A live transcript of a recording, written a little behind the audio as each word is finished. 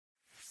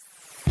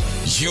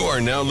You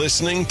are now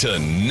listening to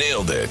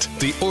Nailed It,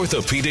 the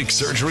Orthopedic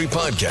Surgery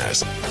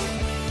Podcast.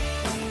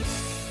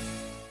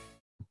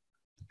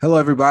 Hello,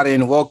 everybody,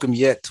 and welcome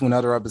yet to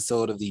another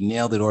episode of the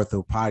Nailed It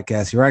Ortho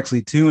Podcast. You're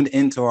actually tuned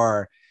into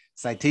our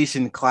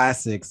Citation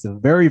Classics, the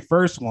very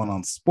first one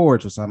on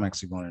sports, which I'm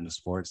actually going into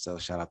sports, so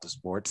shout out to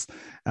sports.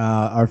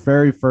 Our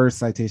very first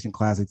Citation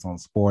Classics on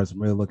sports.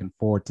 I'm really looking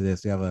forward to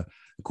this. We have a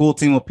cool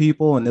team of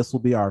people, and this will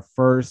be our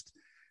first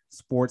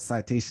Sports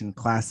Citation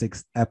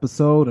Classics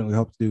episode, and we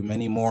hope to do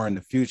many more in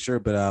the future.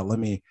 But let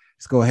me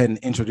just go ahead and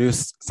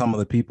introduce some of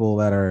the people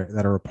that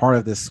are a part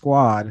of this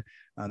squad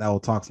that will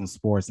talk some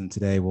sports. And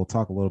today we'll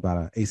talk a little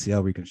about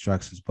ACL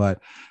reconstructions.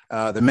 But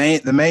the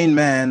main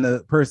man,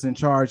 the person in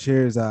charge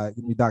here is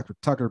Dr.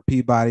 Tucker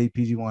Peabody,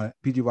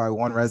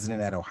 PGY1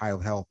 resident at Ohio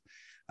Health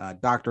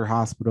Doctor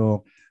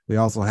Hospital. We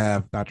also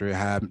have Dr.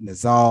 Ihab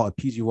Nizal, a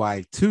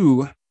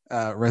PGY2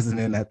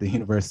 resident at the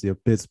University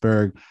of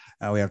Pittsburgh.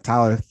 We have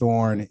Tyler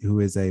Thorne,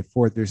 who is a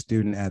fourth-year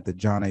student at the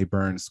John A.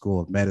 Burns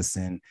School of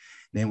Medicine.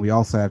 Then we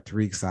also have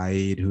Tariq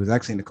Saeed, who is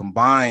actually in the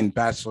combined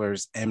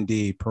bachelor's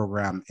MD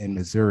program in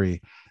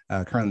Missouri,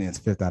 currently in his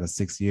 5th out of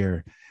 6th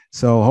year.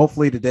 So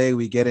hopefully today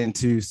we get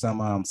into some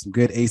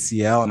good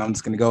ACL, and I'm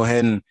just going to go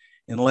ahead and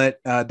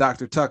let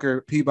Dr.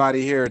 Tucker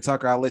Peabody here.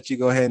 Tucker, I'll let you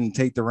go ahead and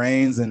take the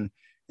reins and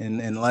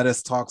let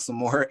us talk some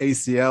more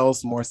ACL,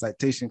 some more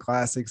citation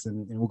classics,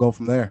 and we'll go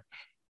from there.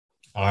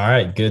 All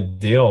right, good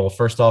deal. Well,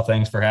 first off,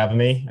 thanks for having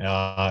me.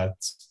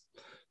 It's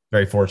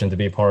very fortunate to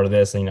be a part of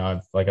this.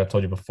 Like I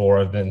told you before,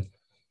 I've been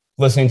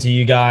listening to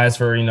you guys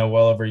for,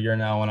 well over a year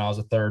now when I was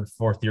a 3rd,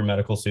 4th year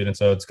medical student.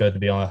 So it's good to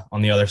be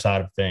on the other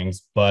side of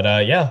things. But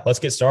yeah, let's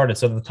get started.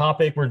 So the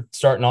topic we're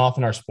starting off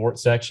in our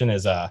sports section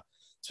is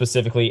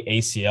specifically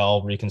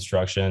ACL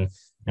reconstruction.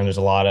 And there's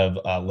a lot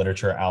of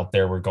literature out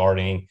there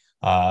regarding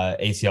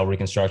ACL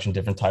reconstruction,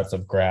 different types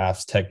of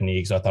grafts,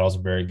 techniques. I thought it was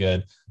a very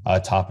good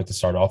topic to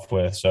start off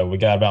with. So we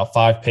got about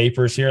 5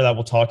 papers here that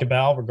we'll talk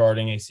about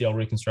regarding ACL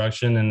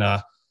reconstruction. And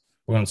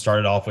we're going to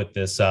start it off with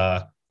this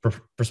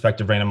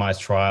prospective randomized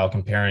trial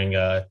comparing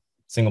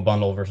single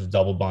bundle versus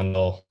double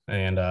bundle.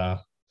 And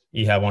Ihab,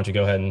 why don't you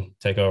go ahead and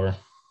take over?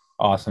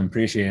 Awesome.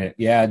 Appreciate it.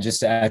 Yeah,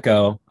 just to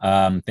echo,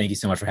 thank you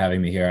so much for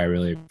having me here. I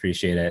really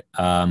appreciate it.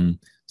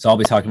 So I'll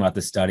be talking about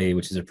this study,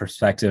 which is a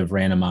prospective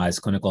randomized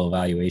clinical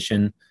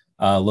evaluation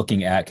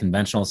looking at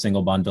conventional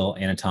single bundle,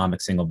 anatomic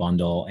single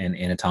bundle, and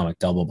anatomic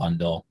double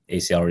bundle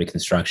ACL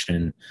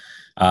reconstruction.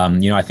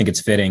 I think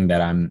it's fitting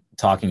that I'm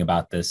talking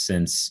about this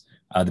since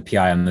the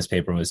PI on this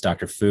paper was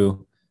Dr.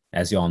 Fu.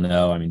 As you all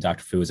know,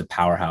 Dr. Fu is a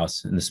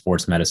powerhouse in the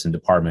sports medicine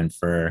department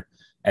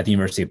at the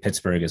University of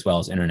Pittsburgh, as well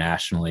as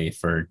internationally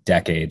for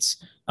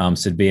decades.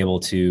 So to be able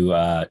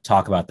to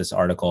talk about this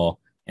article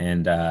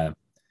and,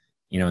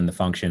 in the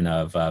function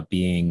of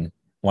being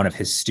one of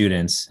his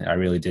students, I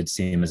really did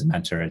see him as a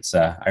mentor.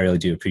 I really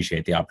do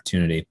appreciate the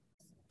opportunity.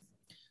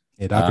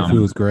 Yeah, Dr.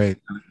 Fu was great.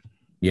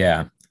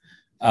 Yeah.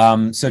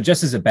 So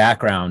just as a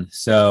background,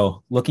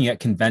 so looking at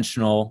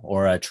conventional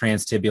or a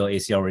transtibial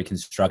ACL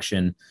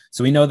reconstruction,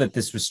 so we know that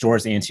this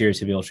restores anterior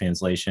tibial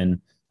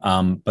translation,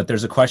 but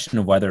there's a question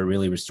of whether it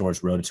really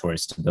restores rotatory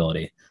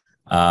stability.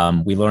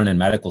 We learn in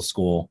medical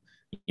school,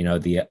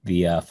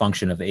 the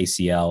function of the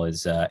ACL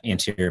is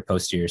anterior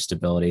posterior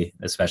stability,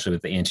 especially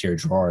with the anterior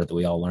drawer that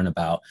we all learn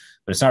about.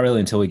 But it's not really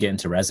until we get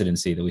into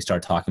residency that we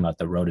start talking about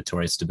the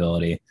rotatory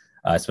stability,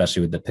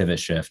 especially with the pivot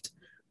shift.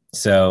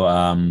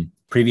 So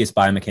previous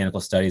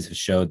biomechanical studies have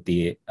showed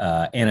the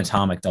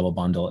anatomic double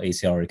bundle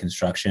ACL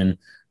reconstruction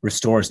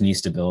restores knee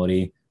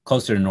stability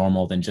closer to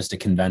normal than just a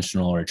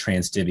conventional or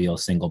transtibial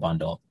single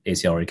bundle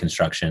ACL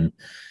reconstruction.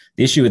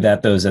 The issue with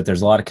that, though, is that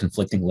there's a lot of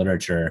conflicting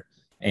literature,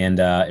 and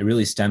it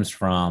really stems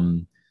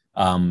from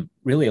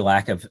really a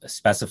lack of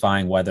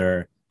specifying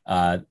whether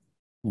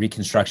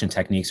reconstruction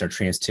techniques are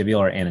transtibial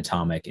or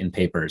anatomic in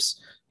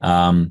papers.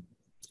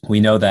 We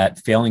know that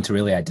failing to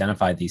really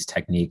identify these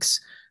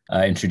techniques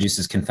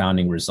introduces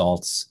confounding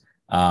results,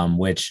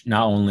 which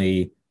not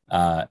only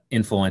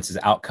influences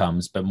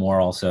outcomes, but more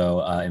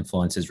also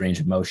influences range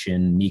of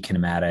motion, knee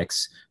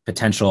kinematics,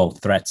 potential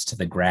threats to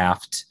the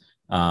graft,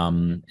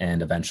 and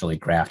eventually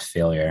graft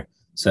failure.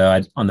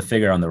 So on the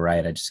figure on the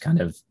right, I just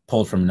kind of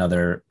pulled from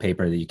another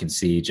paper that you can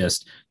see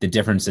just the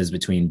differences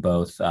between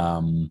both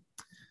the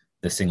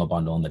single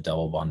bundle and the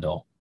double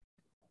bundle.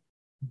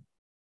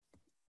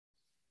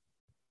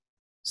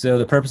 So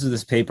the purpose of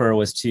this paper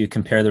was to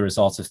compare the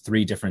results of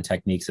 3 different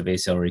techniques of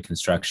ACL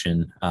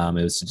reconstruction. It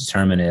was to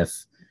determine if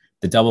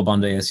the double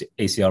bundle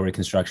ACL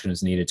reconstruction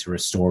is needed to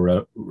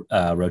restore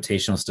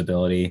rotational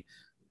stability,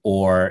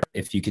 or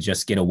if you could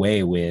just get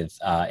away with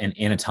an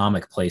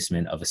anatomic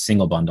placement of a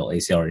single bundle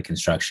ACL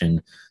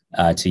reconstruction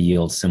to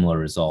yield similar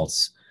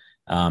results.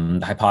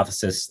 The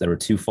hypothesis, there were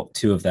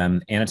two of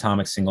them.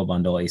 Anatomic single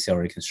bundle ACL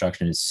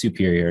reconstruction is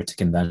superior to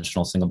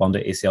conventional single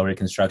bundle ACL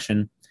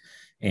reconstruction,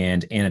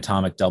 and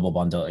anatomic double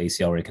bundle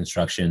ACL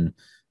reconstruction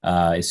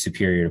is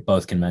superior to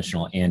both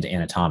conventional and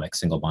anatomic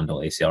single bundle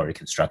ACL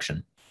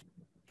reconstruction.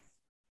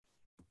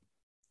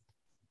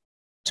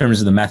 terms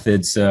of the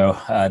method, so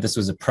this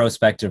was a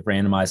prospective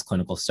randomized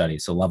clinical study.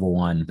 So level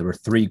 1, there were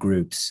 3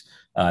 groups,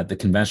 the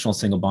conventional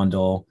single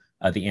bundle,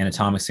 the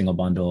anatomic single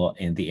bundle,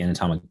 and the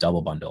anatomic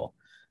double bundle.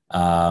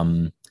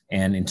 And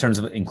in terms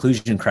of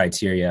inclusion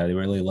criteria, they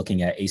were really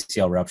looking at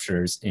ACL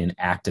ruptures in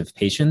active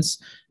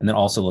patients, and then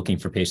also looking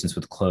for patients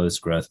with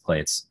closed growth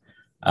plates.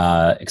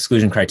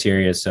 Exclusion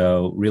criteria,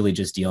 so really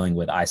just dealing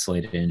with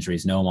isolated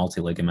injuries, no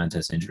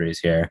multiligamentous injuries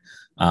here.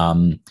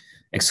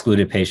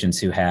 Excluded patients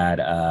who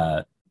had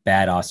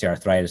bad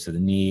osteoarthritis of the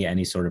knee,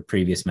 any sort of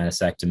previous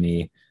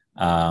meniscectomy.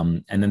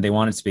 And then they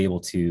wanted to be able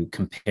to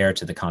compare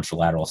to the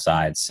contralateral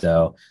side.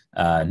 So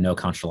no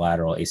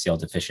contralateral ACL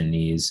deficient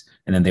knees.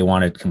 And then they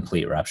wanted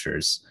complete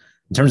ruptures.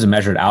 In terms of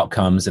measured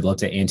outcomes, they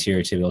looked at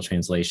anterior tibial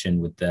translation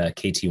with the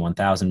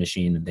KT1000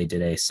 machine. They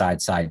did a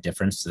side-side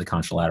difference to the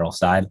contralateral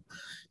side.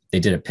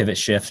 They did a pivot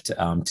shift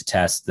to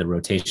test the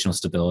rotational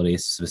stability,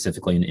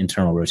 specifically in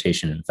internal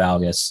rotation and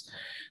valgus.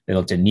 They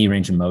looked at knee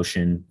range of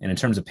motion. And in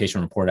terms of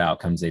patient-reported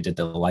outcomes, they did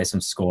the LISM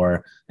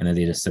score, and then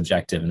they did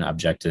subjective and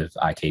objective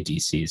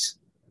IKDCs.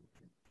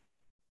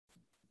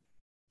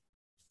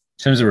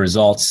 In terms of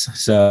results,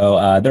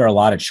 so there are a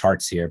lot of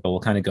charts here, but we'll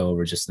kind of go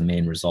over just the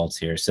main results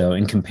here. So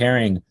in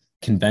comparing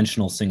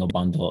conventional single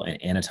bundle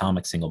and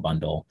anatomic single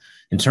bundle,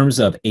 in terms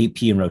of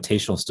AP and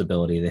rotational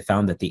stability, they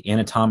found that the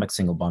anatomic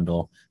single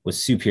bundle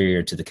was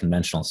superior to the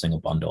conventional single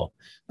bundle,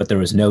 but there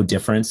was no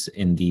difference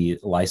in the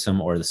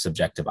LISM or the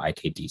subjective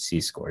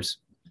IKDC scores.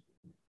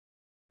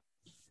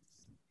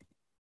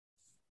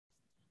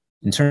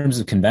 In terms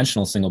of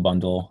conventional single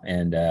bundle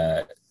and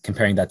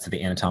comparing that to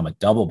the anatomic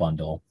double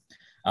bundle,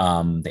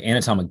 the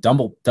anatomic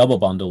double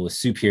bundle was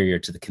superior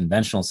to the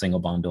conventional single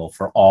bundle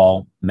for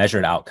all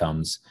measured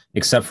outcomes,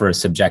 except for a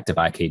subjective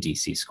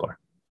IKDC score.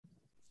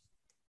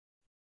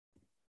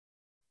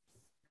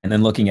 And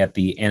then looking at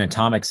the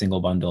anatomic single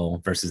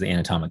bundle versus the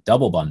anatomic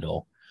double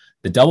bundle,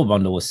 the double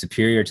bundle was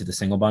superior to the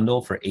single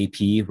bundle for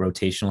AP,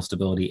 rotational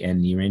stability, and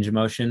knee range of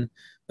motion,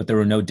 but there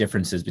were no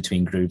differences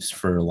between groups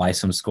for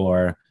LISM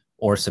score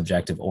or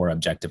subjective or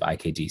objective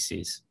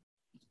IKDCs.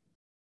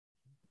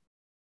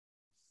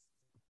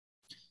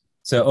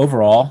 So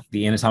overall,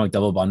 the anatomic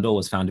double bundle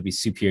was found to be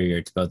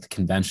superior to both the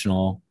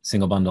conventional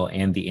single bundle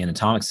and the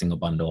anatomic single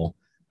bundle.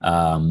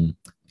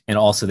 And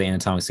also the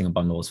anatomic single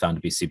bundle was found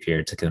to be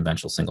superior to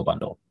conventional single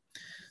bundle.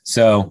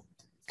 So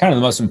kind of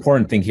the most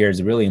important thing here is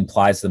it really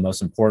implies the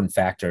most important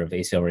factor of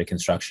ACL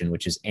reconstruction,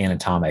 which is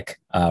anatomic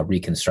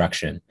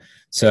reconstruction.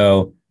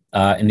 So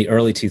in the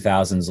early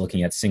 2000s,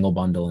 looking at single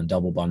bundle and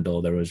double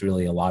bundle, there was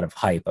really a lot of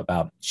hype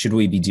about should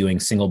we be doing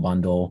single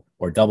bundle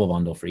or double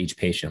bundle for each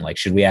patient? Like,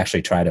 should we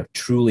actually try to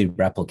truly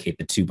replicate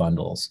the 2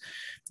 bundles?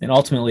 And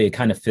ultimately, it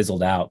kind of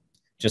fizzled out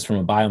just from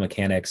a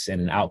biomechanics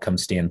and an outcome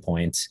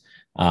standpoint.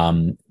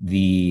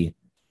 The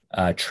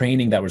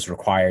training that was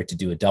required to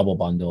do a double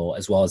bundle,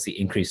 as well as the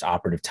increased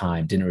operative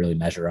time, didn't really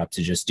measure up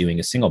to just doing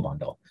a single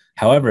bundle.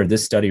 However,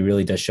 this study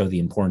really does show the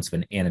importance of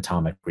an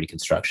anatomic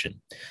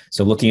reconstruction.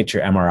 So looking at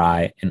your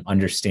MRI and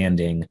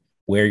understanding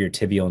where your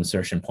tibial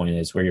insertion point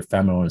is, where your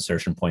femoral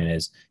insertion point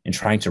is, and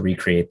trying to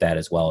recreate that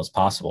as well as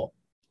possible.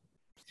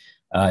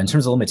 In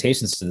terms of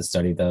limitations to the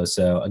study, though,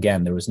 so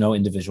again, there was no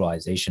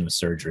individualization of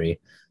surgery.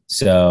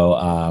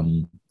 So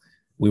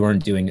we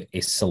weren't doing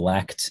a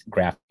select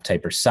graft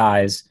type or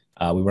size.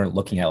 We weren't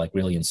looking at like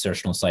really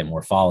insertional site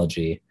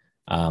morphology.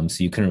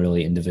 So you couldn't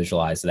really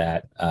individualize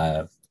that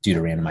due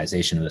to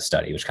randomization of the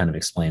study, which kind of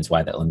explains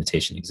why that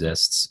limitation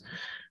exists.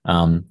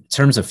 In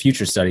terms of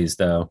future studies,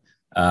 though,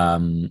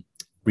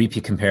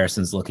 repeat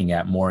comparisons looking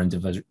at more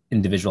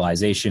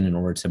individualization in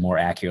order to more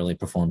accurately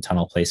perform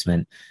tunnel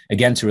placement,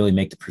 again, to really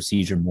make the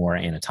procedure more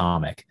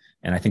anatomic.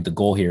 And I think the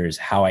goal here is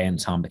how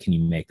anatomic can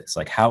you make this?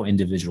 Like, how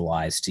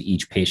individualized to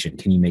each patient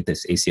can you make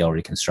this ACL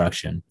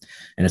reconstruction?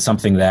 And it's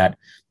something that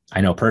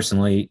I know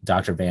personally,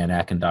 Dr. Van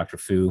Eck and Dr.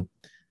 Fu,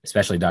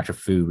 especially Dr.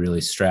 Fu,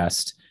 really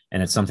stressed.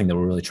 And it's something that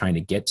we're really trying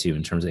to get to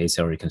in terms of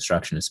ACL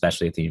reconstruction,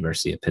 especially at the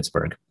University of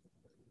Pittsburgh.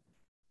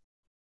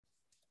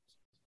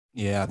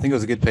 Yeah, I think it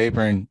was a good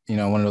paper. And,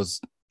 one of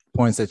those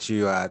points that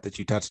you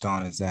touched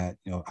on is that,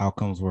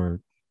 outcomes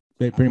were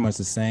pretty much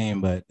the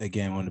same. But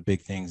again, one of the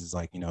big things is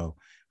like,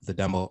 the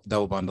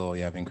double bundle,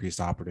 you have increased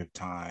operative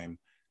time.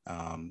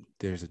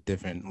 There's a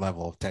different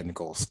level of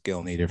technical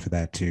skill needed for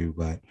that too.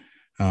 But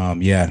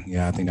yeah,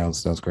 I think that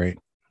was great.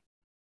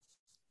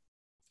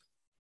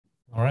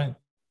 All right.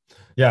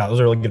 Yeah, it was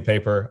a really good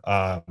paper.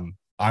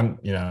 I'm,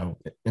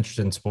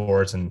 interested in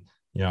sports, and,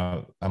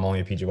 I'm only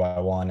a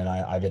PGY1, and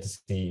I get to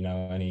see,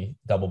 any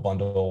double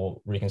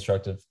bundle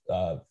reconstructive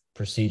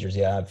procedures.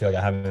 Yeah, I feel like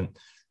I haven't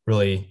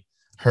really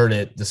heard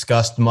it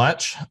discussed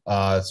much.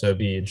 So it'd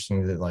be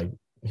interesting to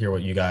hear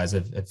what you guys,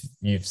 if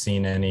you've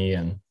seen any,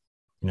 and,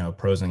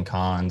 pros and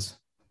cons.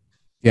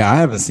 Yeah, I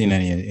haven't seen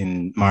any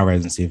in my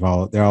residency.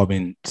 They're all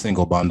been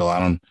single bundle.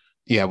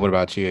 What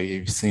about you?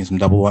 You've seen some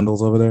double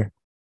bundles over there?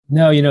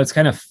 No, it's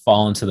kind of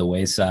fallen to the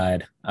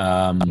wayside.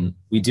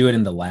 We do it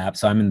in the lab.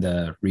 So I'm in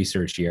the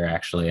research year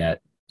actually at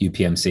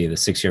UPMC, the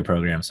 6-year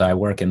program. So I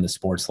work in the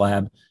sports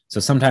lab. So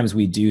sometimes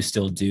we do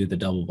still do the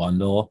double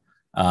bundle.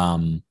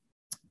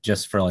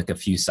 just for like a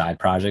few side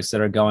projects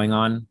that are going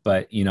on,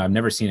 but I've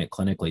never seen it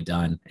clinically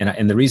done.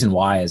 And the reason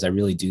why is I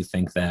really do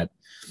think that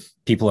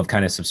people have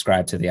kind of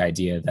subscribed to the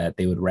idea that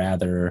they would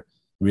rather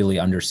really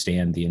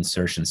understand the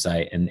insertion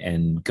site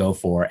and go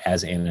for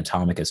as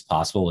anatomic as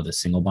possible with a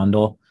single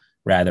bundle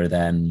rather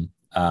than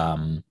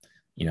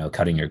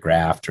cutting your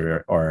graft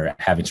or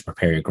having to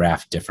prepare your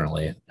graft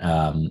differently.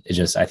 It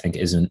just, I think,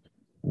 isn't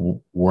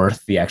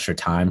worth the extra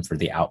time for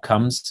the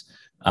outcomes,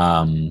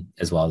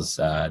 as well as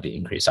the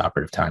increased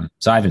operative time.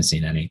 So I haven't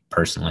seen any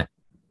personally.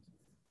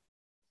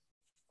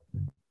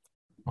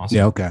 Awesome.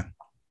 Yeah. Okay.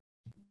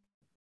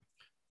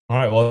 All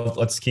right. Well,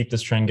 let's keep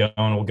this trend going.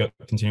 We'll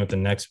continue with the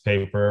next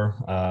paper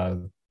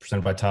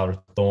presented by Tyler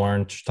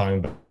Thorne,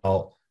 talking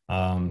about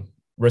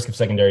risk of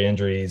secondary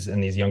injuries in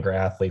these younger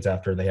athletes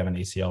after they have an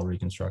ACL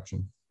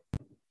reconstruction.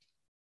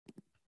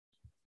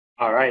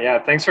 All right.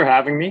 Yeah. Thanks for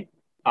having me.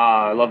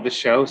 I love the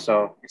show,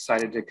 so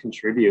excited to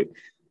contribute.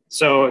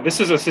 So this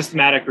is a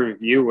systematic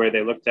review where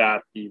they looked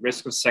at the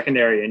risk of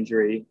secondary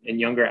injury in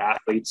younger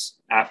athletes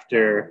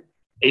after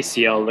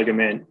ACL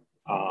ligament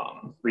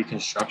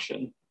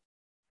reconstruction.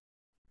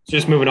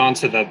 Just moving on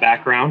to the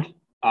background.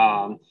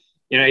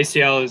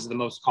 ACL is the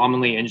most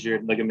commonly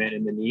injured ligament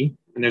in the knee,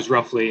 and there's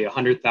roughly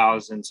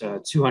 100,000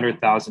 to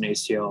 200,000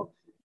 ACL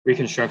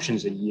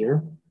reconstructions a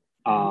year.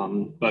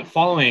 But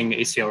following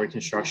ACL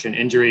reconstruction,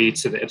 injury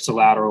to the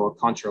ipsilateral or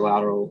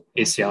contralateral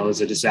ACL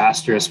is a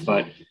disastrous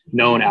but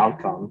known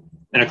outcome.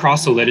 And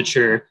across the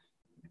literature,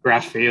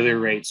 graft failure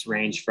rates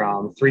range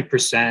from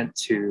 3%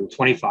 to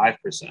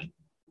 25%.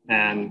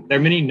 And there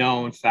are many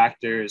known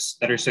factors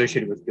that are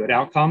associated with good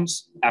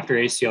outcomes after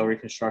ACL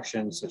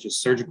reconstruction, such as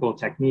surgical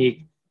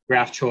technique,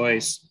 graft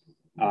choice,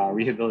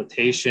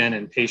 rehabilitation,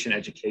 and patient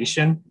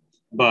education.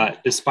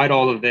 But despite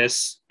all of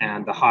this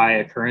and the high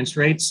occurrence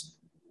rates,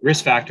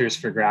 risk factors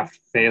for graft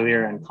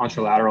failure and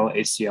contralateral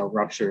ACL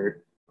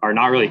rupture are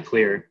not really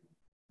clear.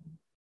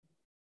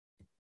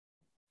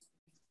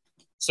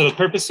 So the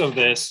purpose of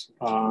this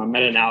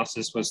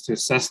meta-analysis was to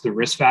assess the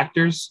risk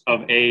factors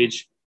of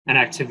age and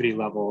activity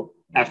level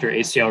after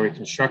ACL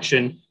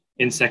reconstruction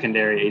in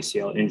secondary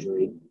ACL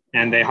injury.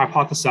 And they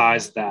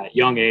hypothesized that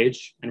young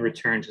age and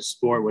return to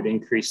sport would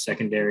increase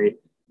secondary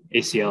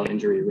ACL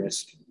injury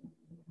risk.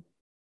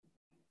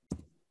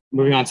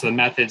 Moving on to the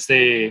methods,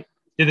 they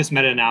did this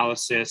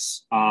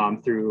meta-analysis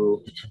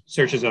through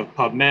searches of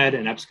PubMed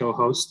and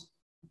EBSCOhost.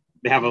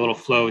 They have a little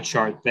flow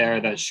chart there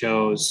that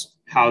shows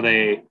how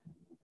they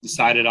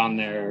decided on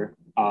their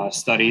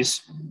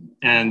studies.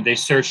 And they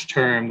searched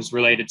terms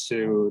related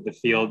to the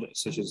field,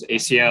 such as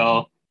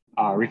ACL,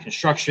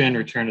 reconstruction,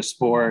 return to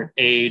sport,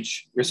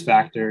 age, risk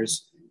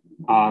factors.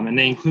 And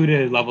they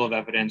included level of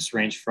evidence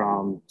range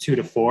from 2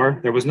 to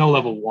 4. There was no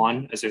level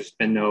 1, as there's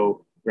been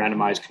no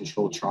randomized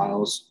controlled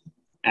trials.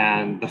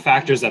 And the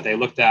factors that they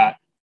looked at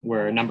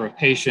were number of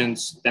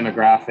patients,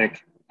 demographic,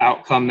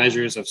 outcome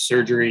measures of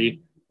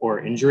surgery or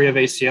injury of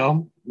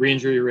ACL,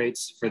 re-injury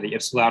rates for the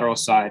ipsilateral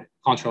side,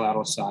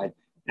 contralateral side,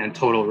 and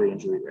total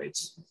re-injury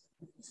rates.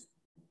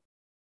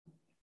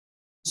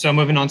 So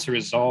moving on to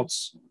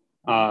results,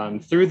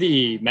 through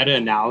the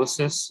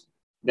meta-analysis,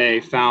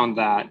 they found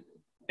that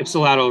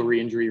ipsilateral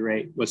re-injury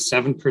rate was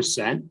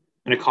 7%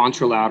 and a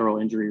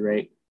contralateral injury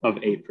rate of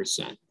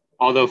 8%.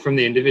 Although from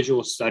the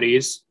individual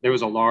studies, there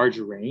was a large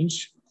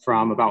range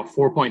from about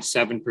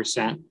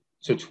 4.7%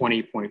 to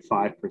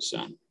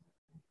 20.5%.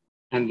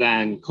 And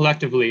then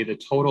collectively, the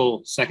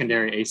total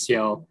secondary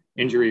ACL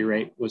injury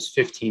rate was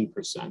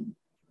 15%.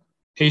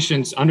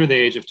 Patients under the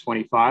age of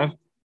 25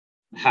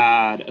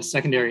 had a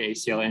secondary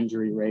ACL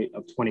injury rate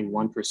of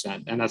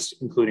 21%, and that's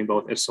including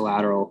both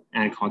ipsilateral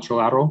and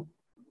contralateral.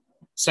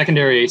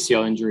 Secondary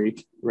ACL injury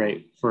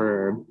rate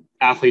for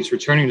athletes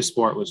returning to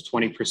sport was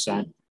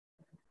 20%.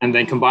 And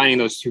then combining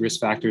those two risk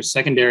factors,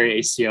 secondary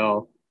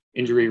ACL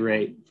injury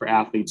rate for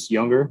athletes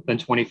younger than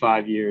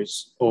 25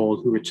 years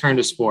old who return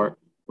to sport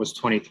was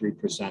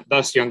 23%.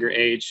 Thus, younger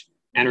age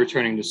and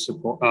returning to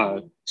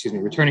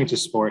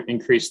sport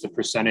increased the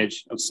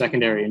percentage of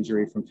secondary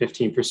injury from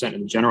 15%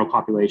 in the general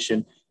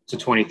population to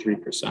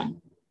 23%.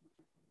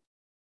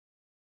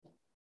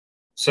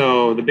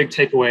 So the big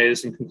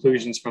takeaways and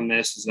conclusions from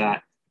this is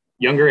that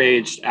younger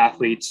aged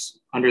athletes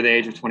under the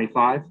age of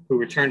 25 who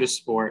return to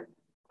sport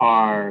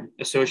are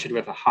associated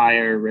with a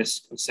higher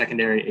risk of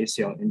secondary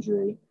ACL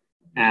injury.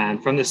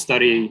 And from this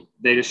study,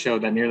 they just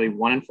showed that nearly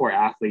 1 in 4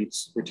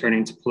 athletes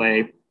returning to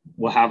play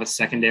will have a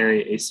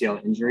secondary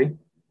ACL injury.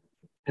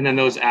 And then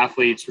those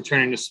athletes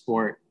returning to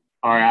sport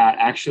are at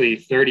actually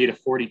 30 to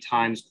 40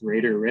 times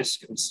greater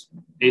risk of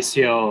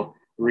ACL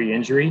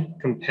re-injury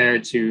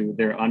compared to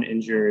their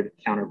uninjured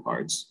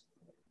counterparts.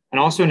 And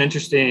also an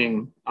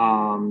interesting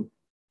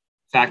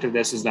fact of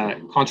this is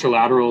that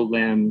contralateral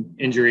limb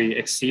injury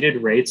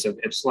exceeded rates of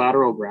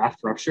ipsilateral graft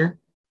rupture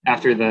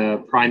after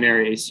the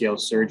primary ACL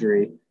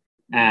surgery.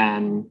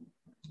 And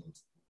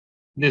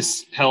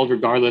this held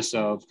regardless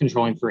of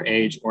controlling for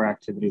age or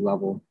activity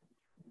level.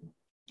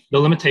 The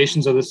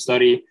limitations of this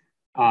study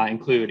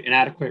include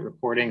inadequate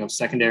reporting of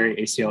secondary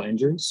ACL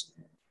injuries,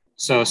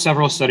 So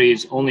several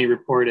studies only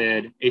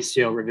reported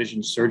ACL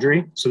revision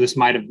surgery. So this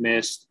might have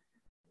missed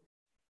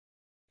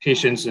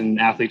patients and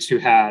athletes who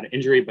had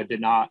injury but did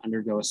not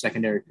undergo a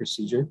secondary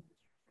procedure.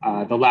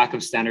 The lack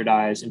of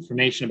standardized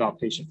information about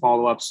patient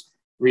follow-ups,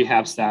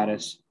 rehab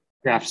status,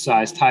 graft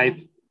size type,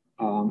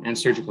 and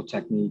surgical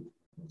technique.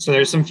 So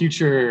there's some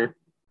future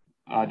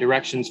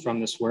directions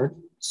from this work.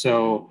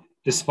 So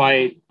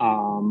despite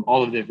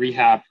all of the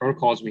rehab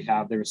protocols we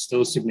have, there is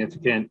still a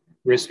significant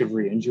risk of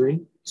re-injury.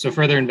 So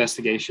further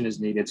investigation is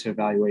needed to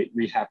evaluate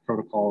rehab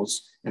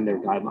protocols and their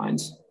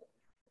guidelines.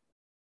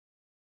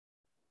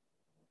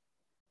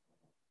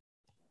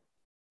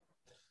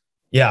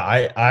 Yeah,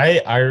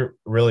 I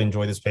really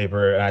enjoy this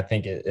paper, and I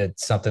think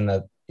it's something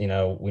that, you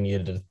know, we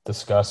needed to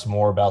discuss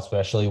more about,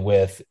 especially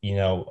with, you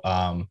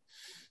know,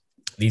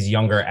 these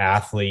younger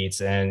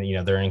athletes and, you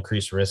know, their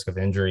increased risk of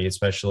injury,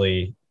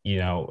 especially, you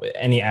know,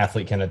 any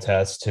athlete can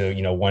attest to,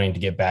 you know, wanting to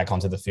get back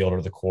onto the field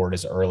or the court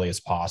as early as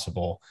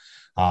possible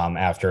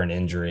after an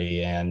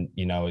injury. And,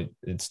 you know,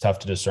 it's tough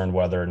to discern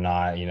whether or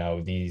not, you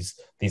know, these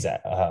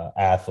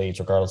athletes,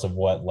 regardless of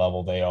what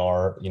level they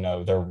are, you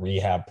know, their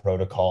rehab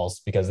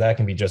protocols, because that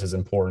can be just as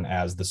important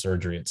as the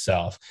surgery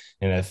itself.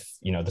 And if,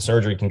 you know, the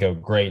surgery can go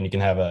great and you can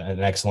have an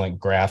excellent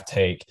graft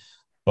take,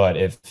 but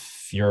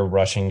if you're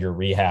rushing your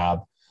rehab,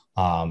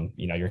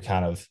 you know, you're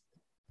kind of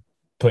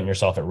putting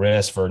yourself at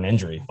risk for an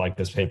injury like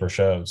this paper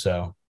showed.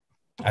 So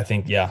I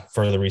think, yeah,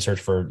 further research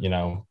for, you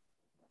know,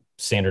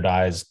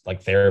 standardized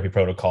like therapy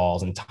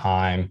protocols and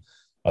time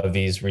of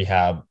these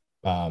rehab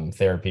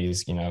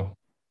therapies, you know,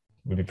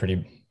 would be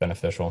pretty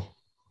beneficial.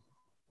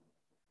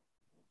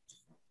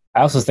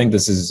 I also think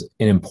this is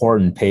an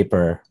important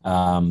paper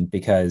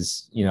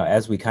because, you know,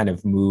 as we kind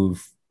of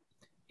move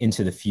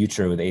into the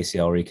future with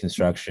ACL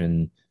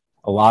reconstruction,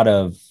 a lot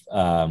of,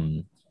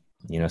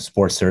 you know,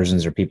 sports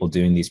surgeons or people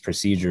doing these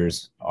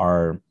procedures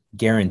are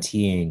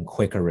guaranteeing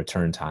quicker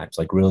return times,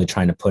 like really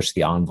trying to push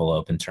the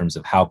envelope in terms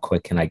of how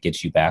quick can I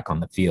get you back on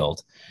the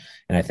field.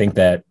 And I think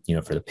that, you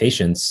know, for the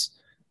patients,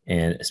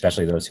 and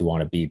especially those who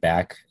want to be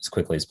back as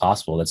quickly as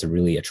possible, that's a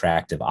really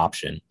attractive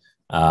option.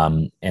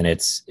 And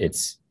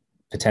it's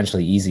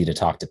potentially easy to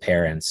talk to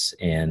parents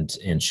and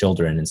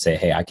children and say,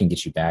 hey, I can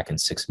get you back in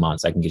 6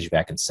 months. I can get you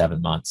back in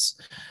 7 months.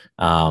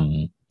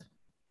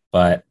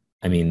 But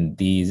I mean,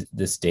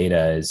 this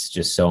data is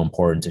just so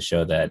important to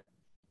show that,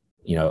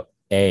 you know,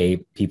 A,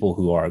 people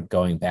who are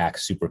going back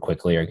super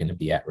quickly are going to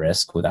be at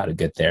risk without a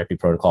good therapy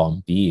protocol.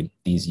 And B,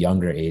 these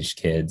younger age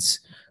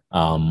kids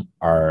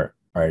are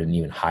at an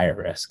even higher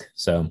risk.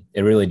 So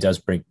it really does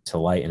bring to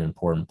light an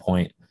important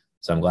point.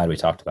 So I'm glad we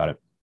talked about it.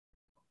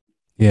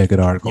 Yeah, good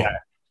article.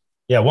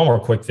 Yeah. One more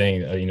quick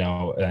thing, you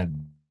know,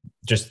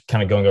 just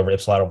kind of going over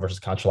ipsilateral versus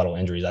contralateral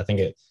injuries. I think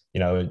it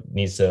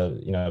needs to,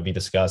 you know, be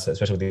discussed,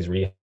 especially with these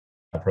rehab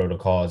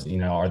protocols. You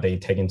know, are they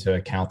taking into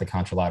account the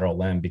contralateral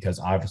limb? Because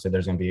obviously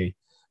there's going to be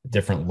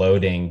different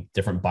loading,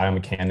 different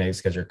biomechanics,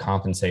 because you're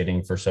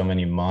compensating for so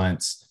many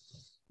months.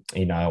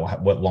 You know,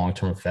 what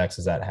long-term effects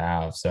does that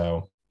have?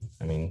 So,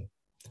 I mean,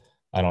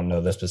 I don't know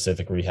the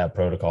specific rehab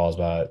protocols,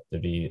 but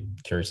I'd be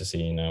curious to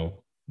see, you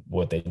know,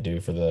 what they do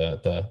for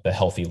the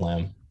healthy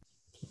limb.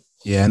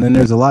 Yeah, and then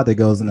there's a lot that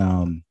goes in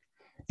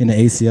the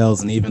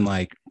ACLs and even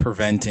like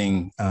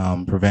preventing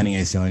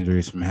ACL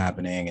injuries from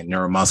happening and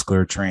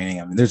neuromuscular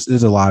training. I mean, there's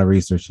a lot of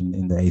research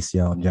in the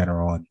ACL in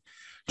general and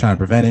trying to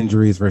prevent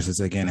injuries versus,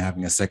 again,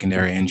 having a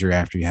secondary injury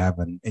after you have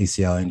an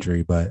ACL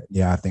injury. But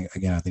yeah, I think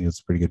it's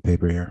a pretty good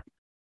paper here.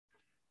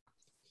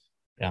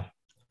 Yeah.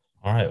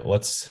 All right,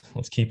 let's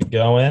keep it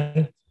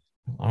going.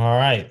 All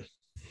right.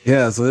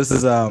 Yeah, so this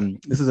is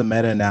a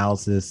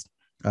meta-analysis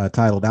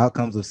titled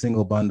 "Outcomes of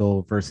Single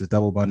Bundle versus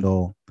Double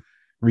Bundle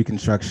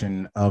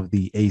Reconstruction of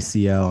the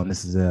ACL," and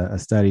this is a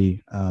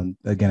study,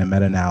 again, a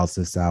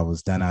meta-analysis that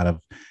was done out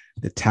of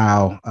the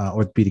Tau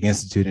Orthopedic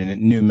Institute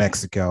in New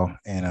Mexico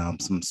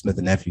and some Smith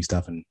and Nephew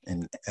stuff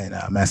in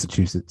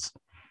Massachusetts.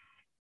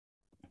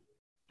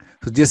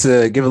 So just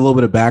to give a little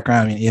bit of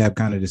background, I mean, Ehab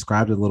kind of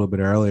described it a little bit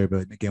earlier,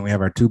 but again, we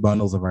have our two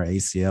bundles of our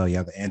ACL. You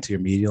have the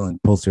anterior medial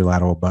and posterior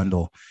lateral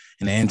bundle.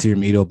 And the anterior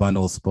medial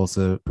bundle is supposed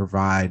to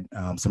provide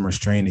some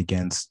restraint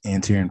against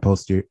anterior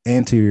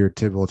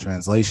tibial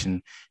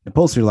translation. The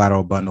posterior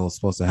lateral bundle is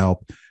supposed to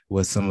help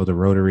with some of the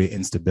rotary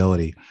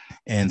instability.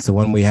 And so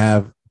when we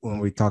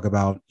talk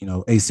about, you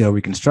know, ACL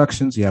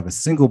reconstructions, you have a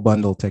single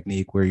bundle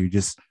technique where you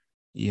just,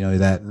 you know,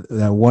 that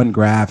one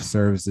graft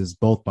serves as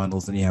both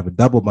bundles, and you have a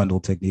double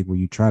bundle technique where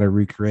you try to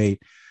recreate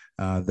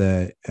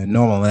the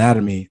normal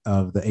anatomy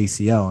of the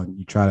ACL, and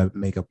you try to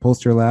make a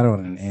posterior lateral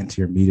and an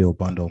anterior medial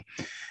bundle.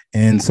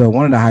 And so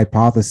one of the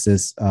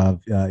hypotheses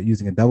of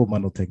using a double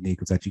bundle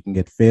technique was that you can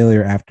get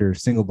failure after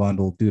single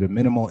bundle due to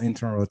minimal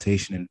internal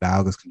rotation and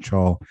valgus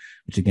control,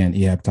 which again,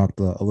 Ehab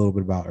talked a little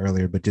bit about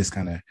earlier, but just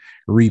kind of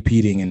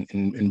repeating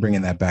and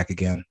bringing that back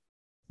again.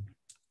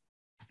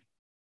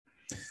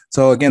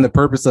 So again, the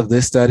purpose of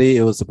this study,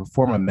 it was to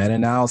perform a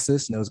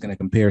meta-analysis, and it was going to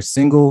compare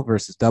single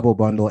versus double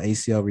bundle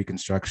ACL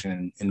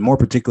reconstruction, and more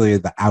particularly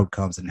the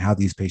outcomes and how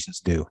these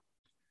patients do.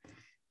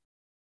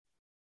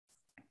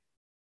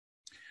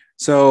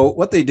 So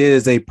what they did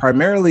is they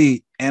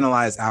primarily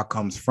analyzed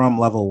outcomes from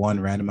level 1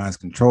 randomized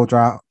control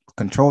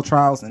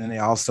trials, and then they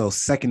also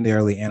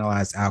secondarily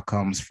analyzed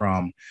outcomes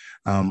from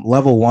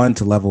level 1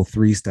 to level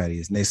 3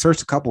 studies. And they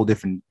searched a couple of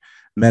different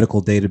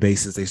medical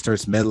databases. They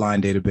searched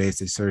Medline database,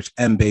 they searched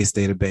Embase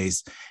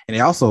database, and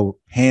they also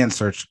hand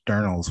searched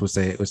journals, which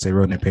they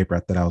wrote in their paper. I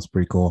thought that was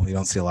pretty cool. You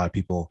don't see a lot of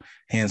people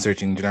hand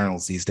searching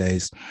journals these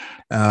days.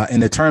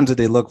 And the terms that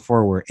they look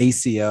for were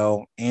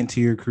ACL,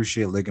 anterior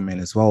cruciate ligament,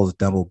 as well as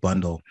double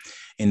bundle.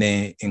 And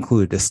they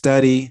included the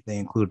study, they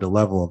included the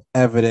level of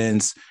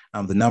evidence,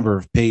 the number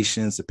of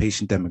patients, the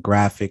patient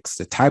demographics,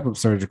 the type of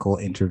surgical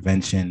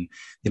intervention,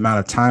 the amount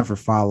of time for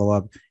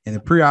follow-up, and the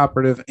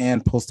preoperative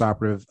and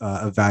postoperative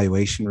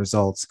evaluation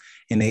results.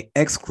 And they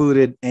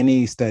excluded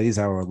any studies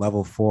that were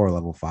level 4 or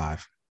level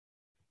 5.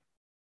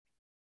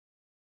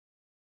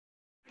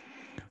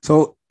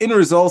 So in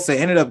results, they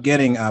ended up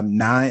getting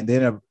 9. They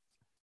ended up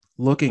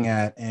looking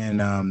at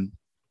and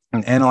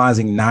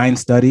analyzing 9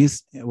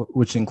 studies,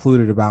 which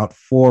included about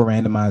 4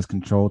 randomized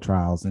control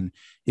trials. And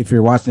if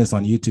you're watching this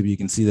on YouTube, you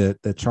can see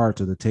the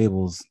charts or the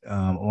tables,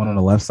 one on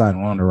the left side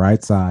and one on the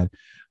right side.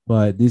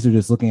 But these are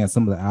just looking at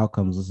some of the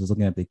outcomes. This is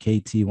looking at the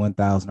KT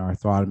 1000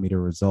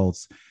 arthrotometer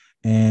results.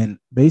 And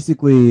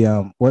basically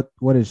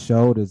what it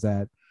showed is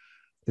that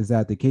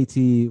the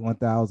KT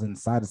 1000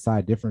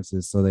 side-to-side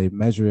differences. So they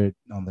measure it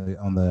on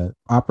the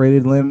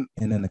operated limb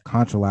and then the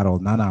contralateral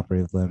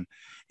non-operative limb.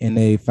 And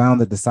they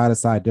found that the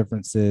side-to-side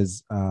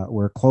differences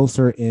were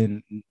closer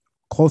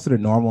to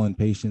normal in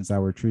patients that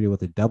were treated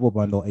with a double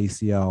bundle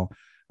ACL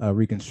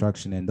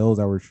reconstruction and those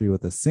that were treated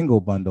with a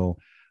single bundle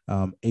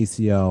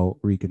ACL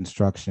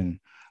reconstruction.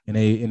 And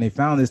they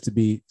found this to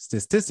be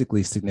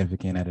statistically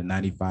significant at a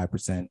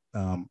 95%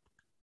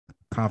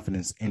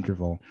 confidence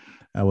interval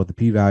with a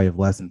p-value of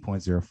less than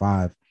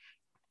 0.05.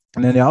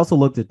 And then they also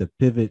looked at the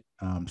pivot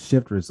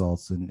shift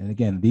results. And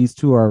again, these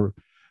two are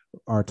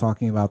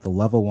talking about the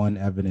level 1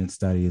 evidence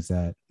studies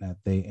that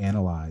they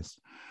analyzed.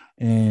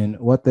 And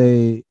what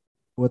they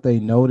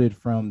noted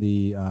from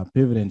the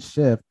pivot and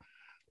shift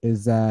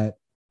is that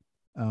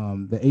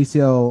the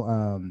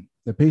ACL,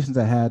 the patients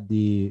that had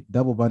the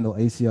double bundle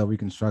ACL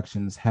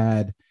reconstructions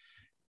had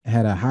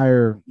a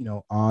higher,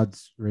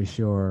 odds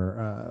ratio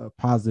or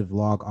positive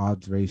log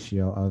odds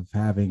ratio of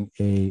having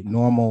a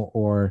normal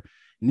or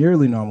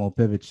nearly normal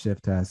pivot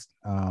shift test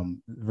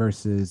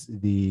versus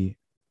the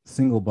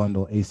single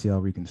bundle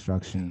ACL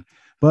reconstruction.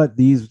 But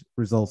these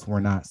results were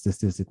not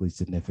statistically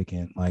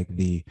significant like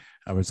the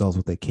results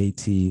with the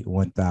KT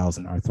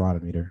 1000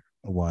 arthrotometer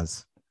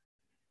was.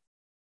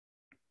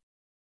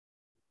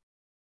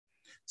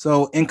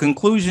 So in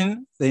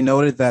conclusion, they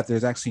noted that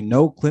there's actually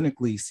no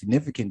clinically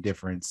significant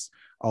difference,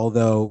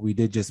 although we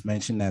did just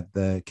mention that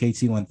the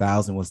KT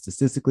 1000 was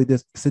statistically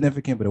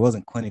significant, but it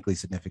wasn't clinically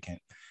significant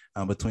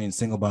between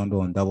single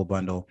bundle and double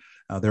bundle.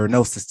 There were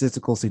no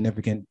statistical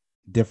significant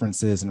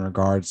differences in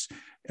regards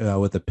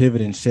with the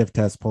pivot and shift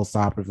test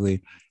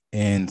postoperatively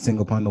and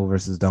single bundle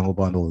versus double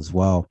bundle as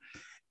well.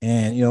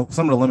 And,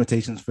 some of the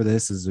limitations for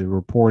this is the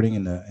reporting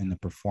and the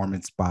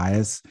performance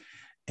bias.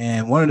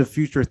 And one of the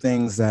future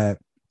things that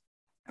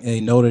they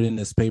noted in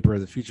this paper,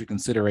 the future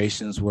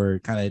considerations were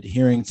kind of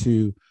adhering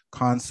to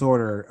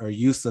consort or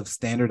use of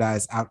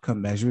standardized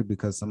outcome measure,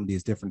 because some of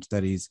these different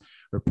studies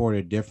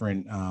reported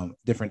different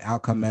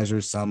outcome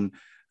measures. Some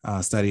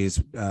studies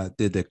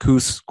did the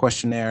KOOS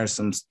questionnaire.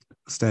 Some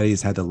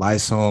studies had the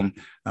Lysholm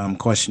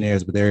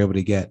questionnaires, but they're able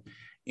to get,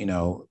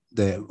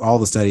 all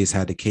the studies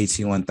had the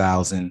KT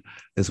 1000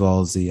 as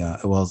well as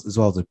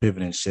the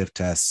pivot and shift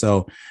test.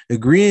 So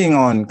agreeing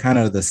on kind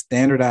of the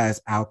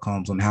standardized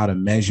outcomes on how to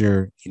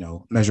measure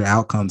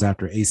outcomes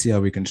after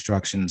ACL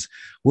reconstructions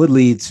would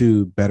lead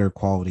to better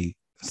quality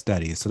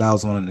studies. So that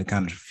was one of the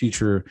kind of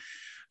future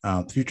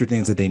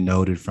things that they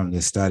noted from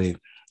this study.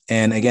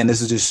 And again,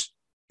 this is just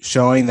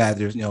showing that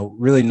there's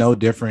really no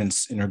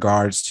difference in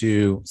regards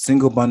to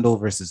single bundle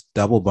versus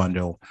double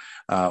bundle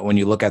when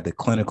you look at the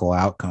clinical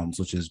outcomes,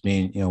 which is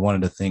being one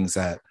of the things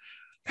that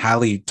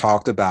highly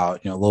talked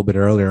about a little bit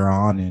earlier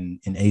on in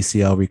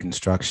ACL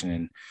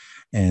reconstruction.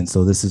 And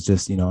so this is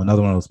just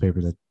another one of those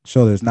papers that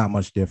show there's not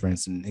much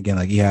difference. And again,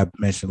 like Ehab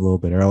mentioned a little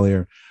bit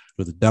earlier,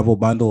 with a double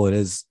bundle, it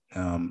is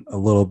a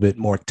little bit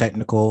more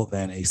technical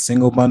than a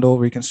single bundle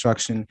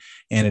reconstruction,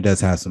 and it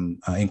does have some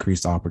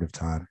increased operative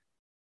time.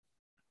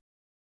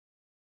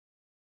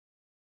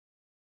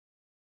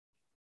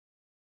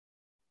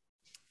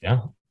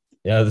 Yeah.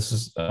 This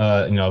is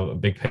a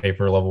big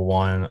paper, level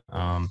 1,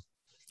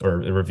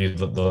 or it reviewed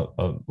the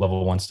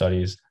level 1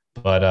 studies.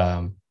 But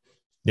kind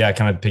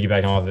of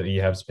piggybacking off of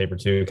Ehab's paper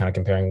too, kind of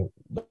comparing,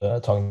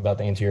 talking about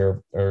the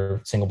anterior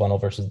or single bundle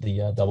versus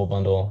the double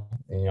bundle.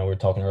 We were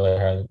talking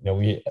earlier,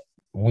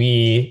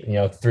 we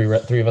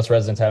three of us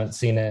residents haven't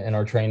seen it in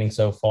our training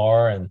so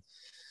far, and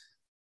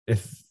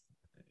if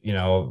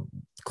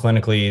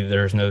clinically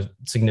there's no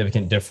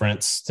significant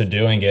difference to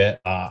doing it.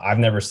 I've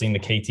never seen the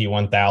KT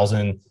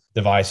 1000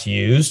 device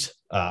used.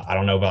 I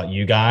don't know about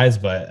you guys,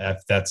 but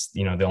if that's,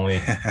 the only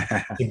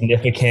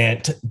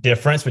significant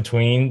difference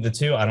between the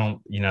two, I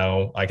don't,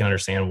 I can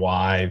understand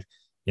why,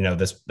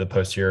 the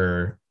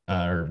posterior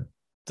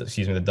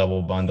the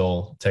double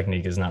bundle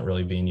technique is not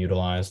really being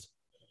utilized.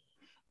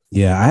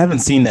 Yeah, I haven't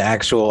seen the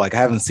actual, I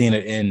haven't seen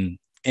it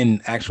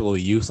in actual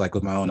use,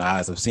 with my own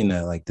eyes. I've seen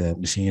the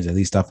machines, at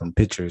least stuff from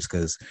pictures,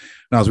 because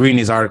when I was reading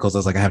these articles, I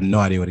was like, I have no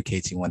idea what a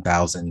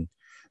KT1000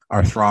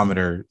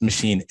 arthrometer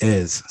machine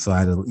is. So I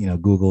had to,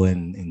 Google it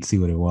and see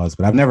what it was.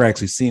 But I've never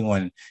actually seen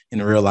one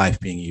in real life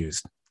being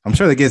used. I'm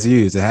sure that gets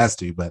used. It has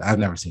to, but I've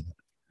never seen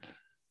it.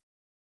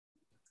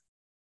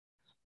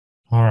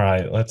 All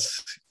right,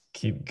 let's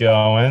keep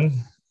going.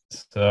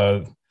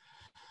 So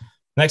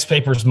next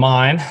paper is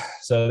mine.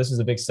 So this is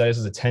a big study. This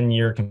is a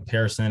 10-year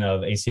comparison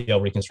of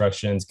ACL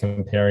reconstructions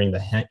comparing the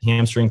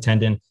hamstring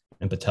tendon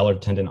and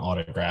patellar tendon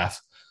autograft.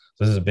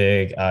 So this is a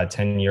big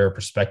 10-year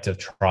prospective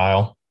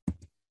trial.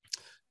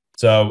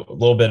 So a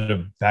little bit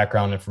of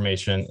background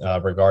information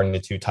regarding the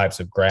two types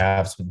of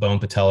grafts. Bone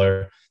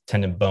patellar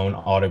tendon bone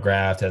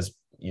autograft has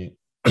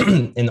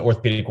in the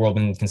orthopedic world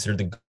been considered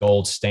the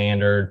gold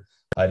standard.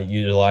 It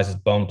utilizes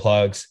bone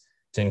plugs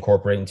to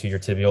incorporate into your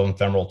tibial and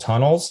femoral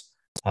tunnels.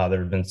 There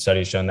have been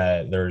studies showing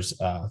that there's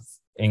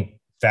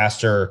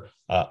faster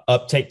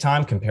uptake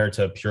time compared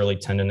to a purely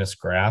tendinous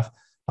graft.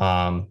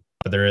 But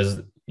there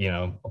is,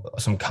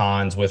 some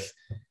cons with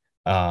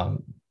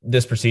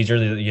this procedure.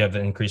 You have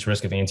an increased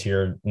risk of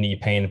anterior knee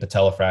pain and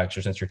patella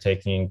fracture since you're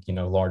taking,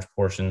 large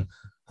portion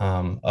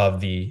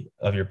of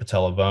your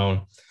patella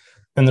bone.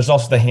 And there's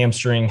also the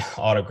hamstring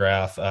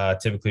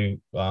autograft. Typically,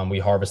 we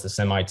harvest the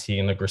semi-T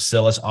and the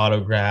gracilis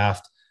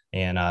autograft,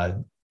 and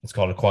it's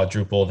called a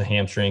quadruple the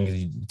hamstring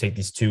because you take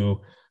these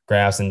two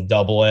grafts and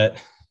double it.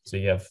 So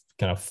you have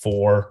kind of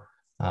four.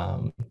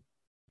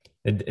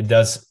 It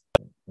does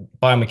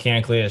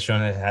biomechanically, it's shown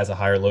that it has a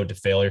higher load to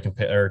failure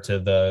compared to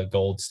the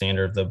gold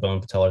standard of the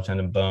bone patellar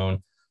tendon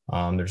bone.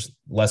 There's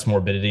less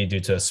morbidity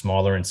due to a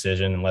smaller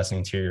incision and less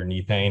anterior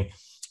knee pain.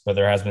 But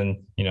there has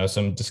been,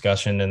 some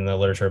discussion in the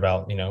literature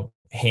about,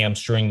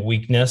 hamstring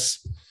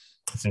weakness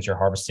since you're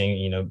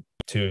harvesting,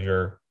 two of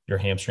your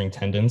hamstring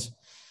tendons.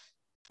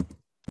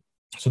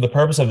 So the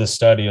purpose of this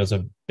study was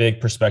a big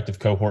prospective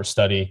cohort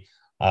study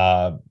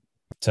to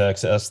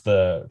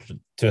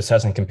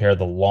assess and compare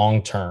the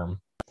long-term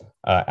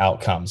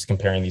outcomes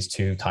comparing these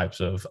two types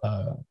of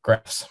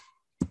grafts.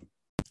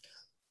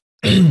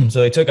 So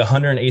they took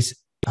 180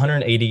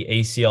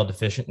 ACL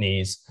deficient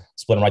knees,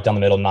 split them right down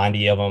the middle.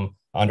 90 of them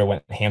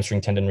underwent hamstring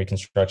tendon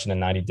reconstruction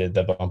and 90 did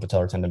the bone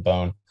patellar tendon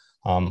bone.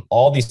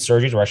 All these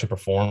surgeries were actually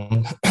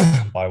performed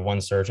by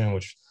one surgeon,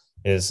 which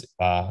is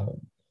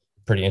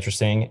pretty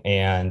interesting.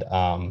 And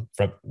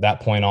from that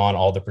point on,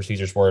 all the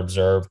procedures were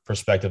observed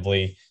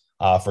prospectively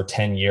for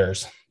 10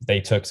 years. They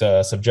took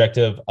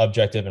subjective,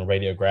 objective, and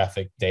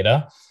radiographic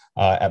data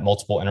at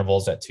multiple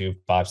intervals at 2,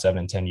 5, 7,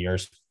 and 10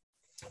 years.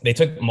 They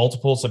took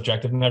multiple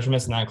subjective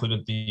measurements, and that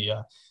included the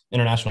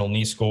International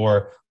Knee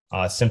Score,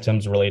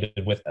 symptoms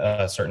related with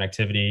a certain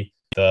activity,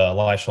 the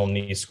Leishel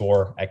Knee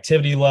Score,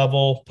 activity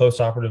level,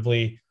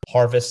 postoperatively,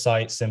 harvest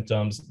site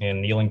symptoms, and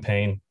kneeling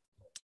pain.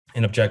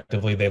 And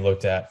objectively, they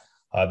looked at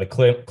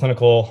the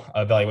clinical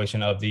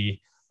evaluation of the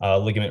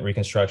ligament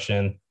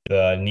reconstruction,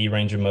 the knee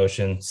range of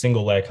motion,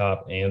 single leg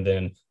hop, and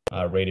then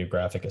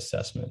radiographic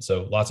assessment.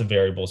 So lots of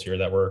variables here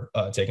that were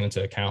taken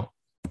into account.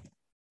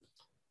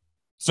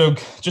 So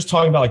just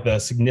talking about the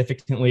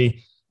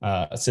statistically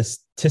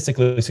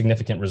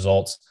significant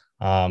results,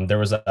 there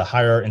was a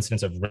higher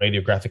incidence of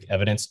radiographic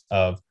evidence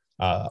of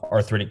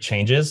arthritic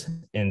changes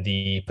in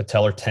the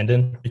patellar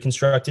tendon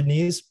reconstructed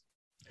knees.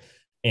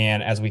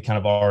 And as we kind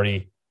of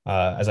already,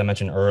 as I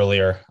mentioned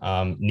earlier,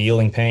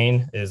 kneeling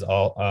pain is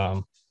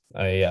a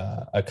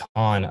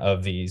con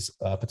of these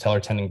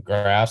patellar tendon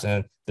grafts.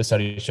 And the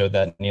study showed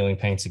that kneeling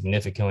pain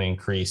significantly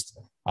increased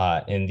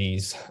in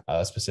these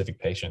specific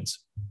patients.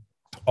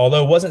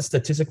 Although it wasn't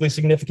statistically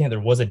significant, there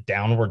was a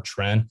downward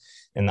trend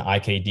in the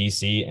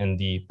IKDC and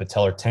the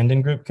patellar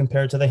tendon group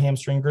compared to the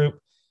hamstring group.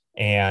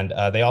 And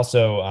they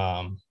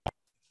also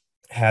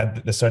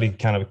had the study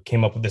kind of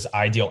came up with this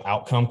ideal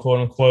outcome, quote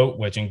unquote,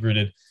 which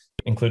included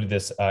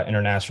this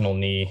International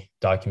Knee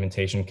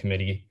Documentation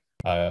Committee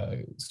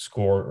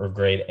score or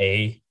grade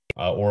A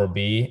or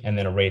B, and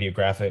then a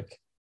radiographic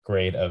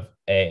grade of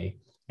A.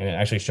 And it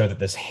actually showed that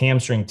this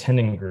hamstring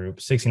tendon group,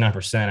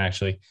 69%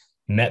 actually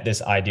met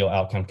this ideal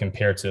outcome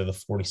compared to the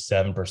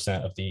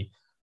 47% of the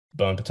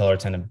bone patellar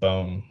tendon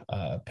bone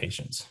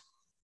patients.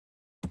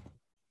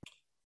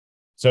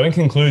 So in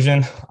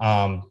conclusion,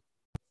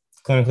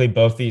 clinically,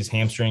 both these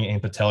hamstring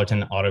and patellar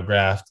tendon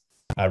autograft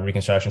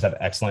reconstructions have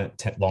excellent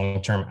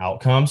long-term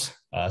outcomes,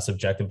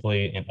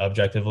 subjectively and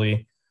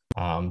objectively.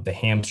 The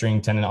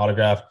hamstring tendon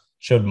autograft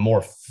showed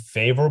more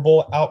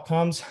favorable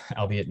outcomes,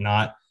 albeit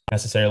not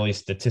necessarily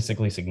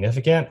statistically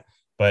significant,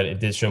 but it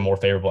did show more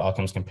favorable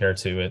outcomes compared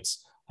to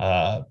its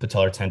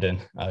patellar tendon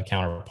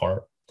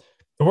counterpart.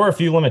 There were a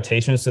few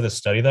limitations to this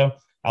study, though,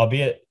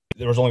 albeit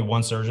there was only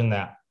one surgeon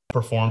that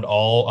performed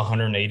all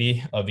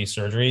 180 of these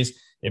surgeries.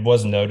 It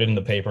was noted in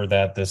the paper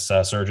that this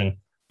surgeon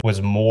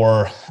was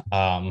more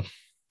of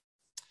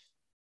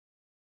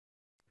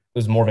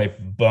a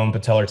bone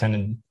patellar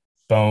tendon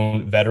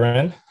bone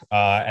veteran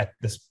at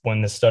this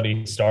when the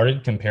study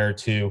started compared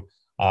to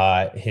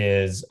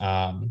his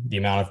the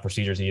amount of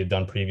procedures he had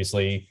done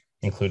previously,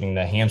 including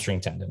the hamstring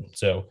tendon.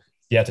 So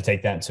you have to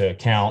take that into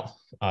account.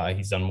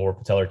 He's done more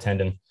patellar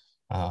tendon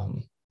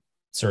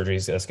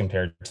surgeries as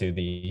compared to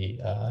the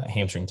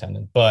hamstring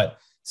tendon, but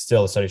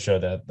still the study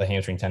showed that the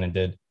hamstring tendon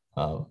did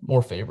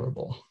more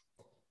favorable.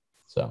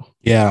 So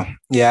yeah,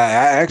 I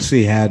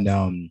actually had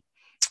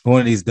one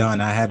of these done.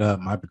 I had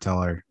my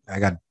patellar. I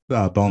got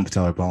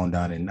patellar bone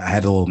done, and I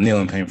had a little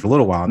kneeling pain for a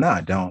little while. Now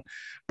I don't.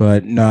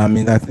 But no, I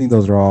mean, I think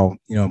those are all,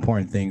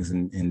 important things,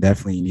 and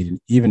definitely you need to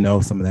even know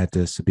some of that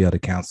to be able to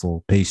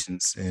counsel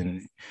patients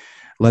and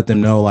let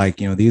them know, like,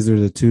 these are,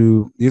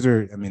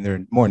 I mean, there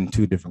are more than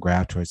two different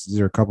graft choices.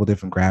 These are a couple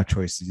different graft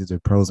choices. These are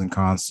pros and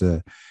cons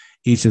to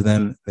each of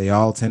them. They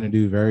all tend to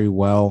do very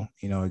well,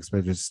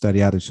 especially a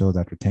study out that shows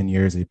after 10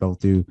 years, they both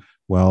do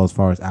well as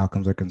far as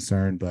outcomes are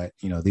concerned. But,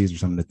 these are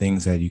some of the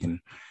things that you can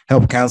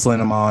help counseling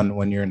them on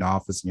when you're in the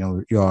office.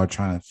 You all are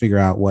trying to figure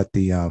out what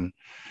the,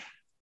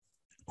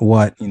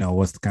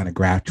 what's the kind of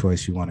graft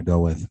choice you want to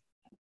go with.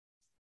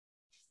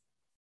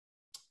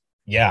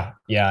 Yeah.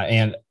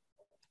 And,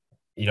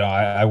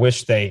 I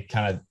wish they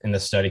kind of in the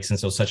study,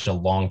 since it was such a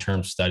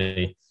long-term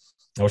study,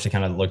 I wish they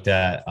kind of looked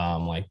at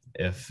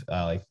if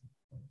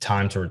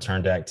time to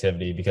return to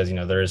activity, because,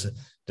 there is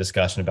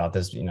discussion about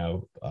this,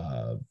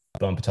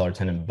 bone patellar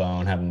tendon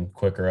bone having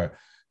quicker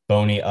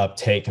bony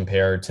uptake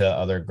compared to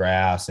other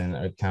grafts, and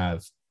it kind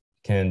of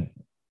can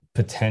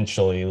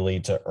potentially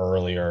lead to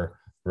earlier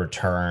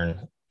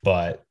return.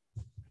 But,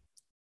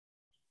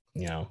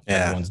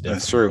 everyone's different.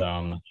 That's true. So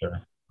I'm not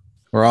sure.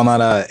 We're all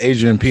not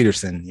Adrian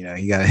Peterson. He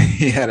had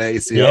an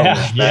ACL.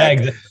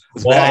 Yeah.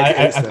 Well,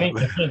 I think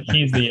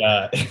he's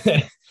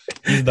the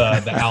he's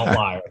the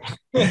outlier.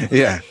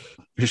 Yeah,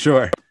 for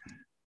sure.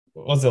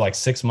 Was it like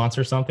 6 months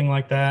or something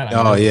like that?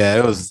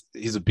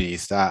 He's a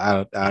beast.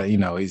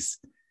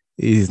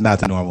 He's not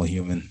the normal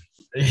human.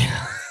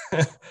 Yeah.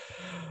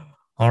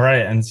 All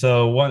right. And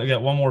so we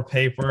got one more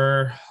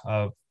paper.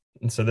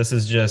 And so this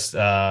is just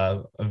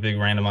a big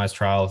randomized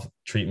trial of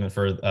treatment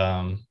for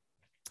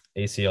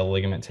ACL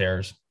ligament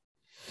tears.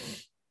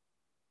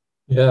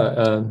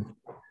 Yeah.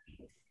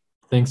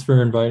 Thanks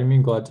for inviting me.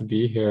 Glad to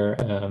be here.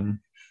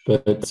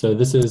 So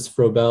this is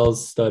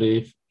Frobel's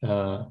study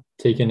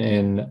taken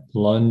in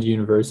Lund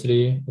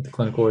University at the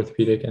Clinical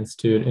Orthopedic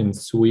Institute in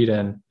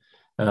Sweden.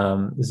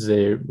 This is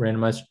a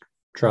randomized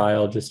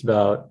trial just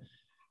about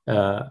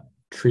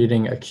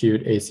treating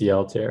acute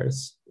ACL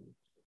tears.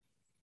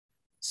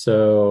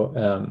 So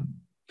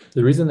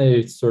the reason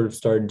they sort of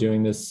started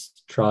doing this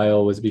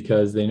trial was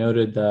because they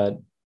noted that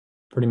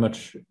pretty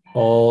much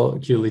all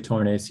acutely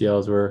torn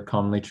ACLs were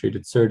commonly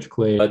treated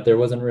surgically, but there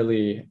wasn't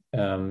really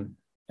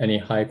any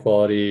high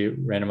quality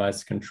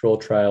randomized control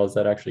trials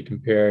that actually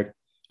compared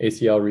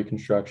ACL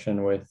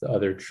reconstruction with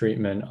other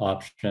treatment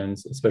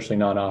options, especially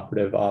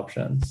non-operative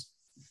options.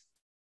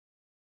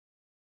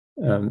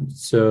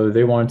 So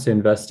they wanted to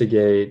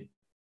investigate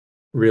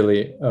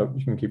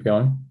you can keep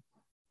going.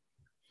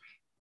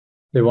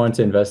 They wanted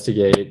to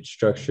investigate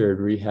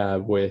structured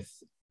rehab with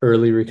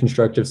early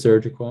reconstructive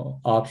surgical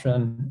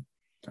option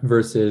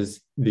versus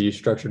the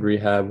structured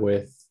rehab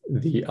with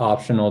the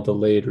optional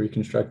delayed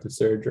reconstructive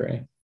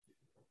surgery.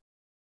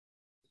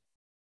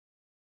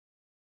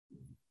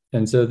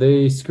 And so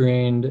they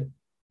screened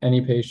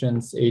any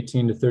patients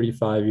 18 to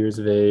 35 years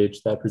of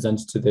age that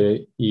presents to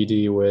the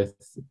ED with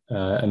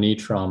a knee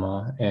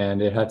trauma,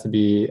 and it had to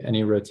be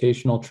any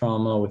rotational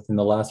trauma within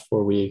the last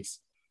 4 weeks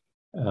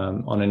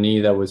on a knee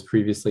that was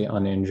previously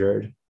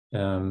uninjured.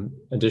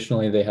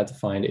 Additionally, they had to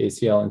find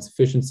ACL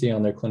insufficiency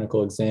on their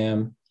clinical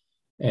exam,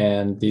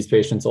 and these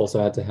patients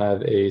also had to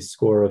have a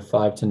score of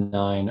 5 to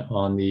 9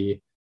 on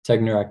the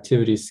Tegner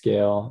Activity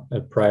Scale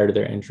prior to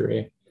their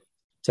injury.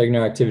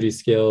 Tegner Activity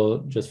Scale,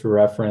 just for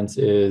reference,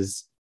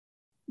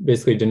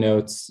 basically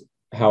denotes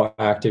how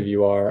active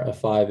you are. A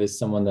 5 is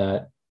someone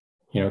that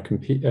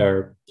compete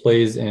or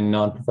plays in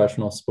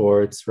non-professional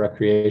sports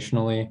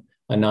recreationally.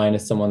 A 9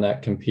 is someone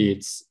that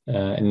competes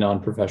in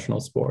non-professional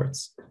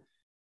sports.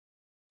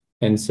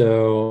 And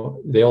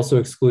so they also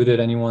excluded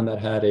anyone that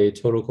had a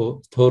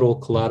total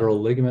collateral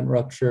ligament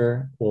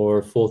rupture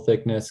or full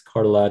thickness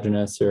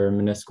cartilaginous or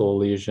meniscal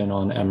lesion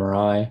on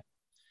MRI.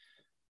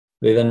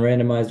 They then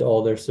randomized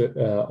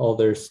all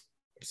their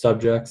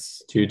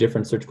subjects to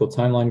different surgical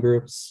timeline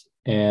groups,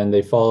 and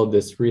they followed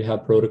this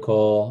rehab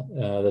protocol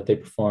that they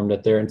performed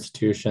at their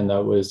institution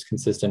that was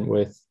consistent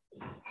with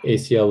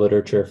ACL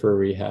literature for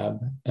rehab.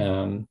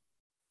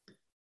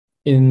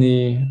 In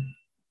the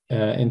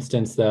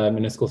instance that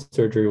meniscal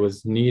surgery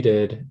was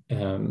needed,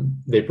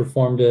 they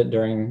performed it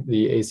during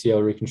the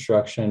ACL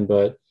reconstruction,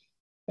 but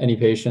any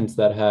patients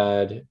that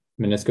had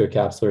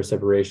meniscocapsular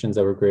separations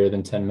that were greater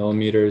than 10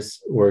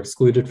 millimeters were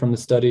excluded from the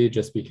study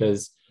just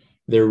because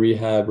their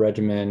rehab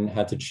regimen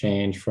had to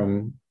change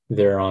from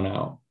there on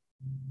out.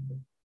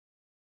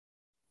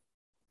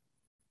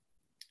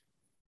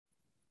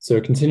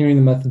 So continuing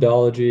the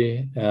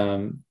methodology,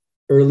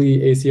 early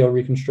ACL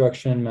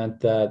reconstruction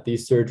meant that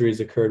these surgeries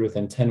occurred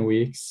within 10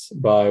 weeks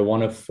by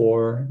one of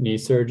 4 knee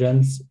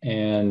surgeons,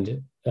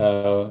 and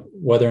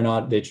whether or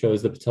not they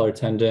chose the patellar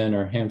tendon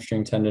or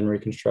hamstring tendon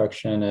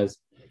reconstruction, as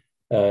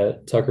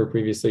Tucker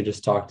previously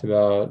just talked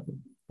about,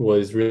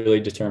 was really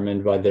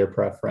determined by their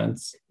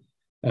preference.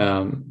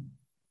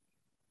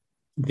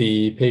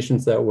 The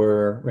patients that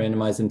were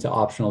randomized into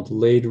optional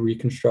delayed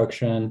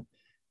reconstruction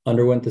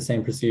underwent the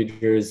same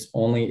procedures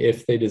only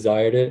if they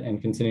desired it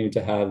and continued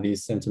to have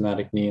these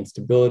symptomatic knee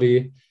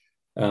instability,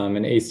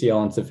 an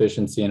ACL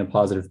insufficiency, and a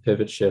positive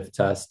pivot shift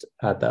test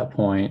at that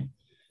point.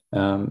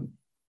 I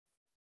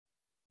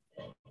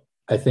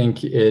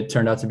think it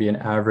turned out to be an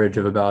average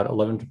of about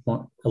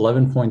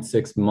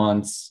 11.6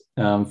 months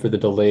for the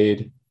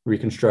delayed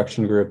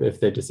reconstruction group if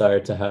they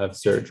desired to have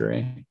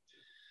surgery.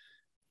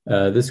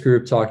 This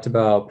group talked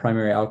about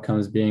primary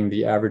outcomes being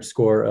the average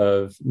score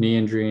of knee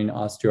injury and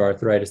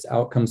osteoarthritis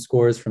outcome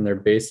scores from their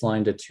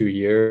baseline to 2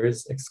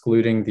 years,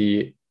 excluding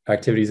the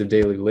activities of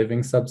daily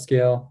living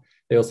subscale.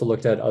 They also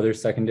looked at other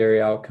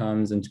secondary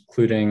outcomes,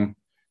 including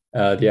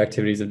the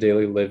activities of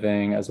daily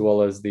living, as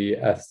well as the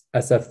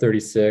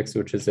SF-36,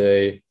 which is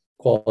a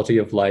quality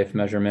of life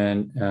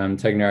measurement,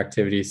 Tegner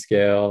activity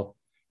scale,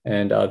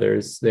 and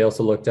others. They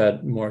also looked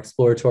at more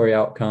exploratory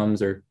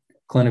outcomes or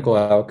clinical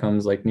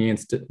outcomes like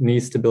knee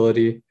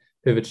stability,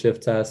 pivot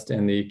shift test,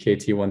 and the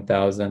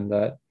KT1000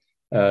 that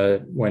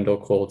Wendell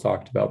Cole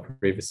talked about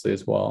previously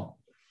as well.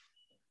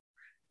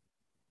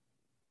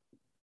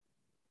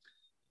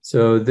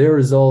 So their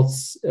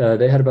results,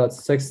 they had about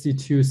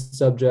 62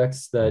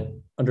 subjects that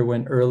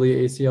underwent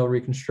early ACL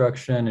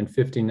reconstruction and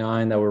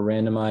 59 that were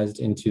randomized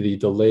into the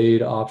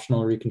delayed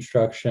optional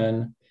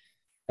reconstruction.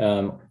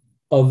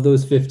 Of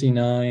those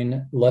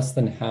 59, less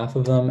than half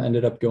of them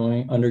ended up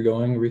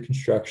undergoing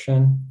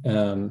reconstruction.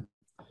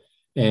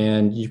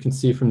 And you can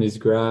see from these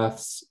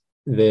graphs,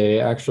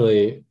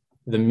 the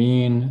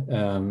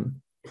mean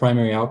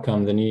primary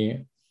outcome, the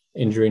knee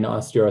injury and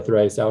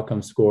osteoarthritis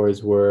outcome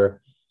scores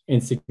were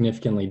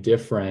insignificantly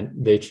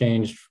different. They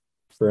changed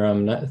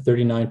from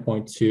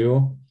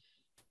 39.2,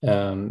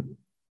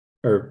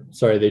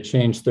 they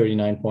changed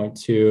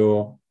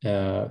 39.2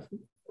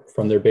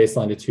 from their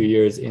baseline to 2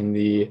 years in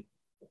the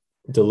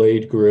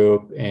delayed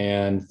group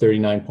and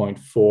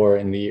 39.4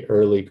 in the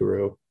early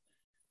group,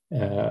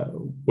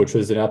 which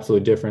was an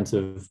absolute difference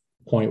of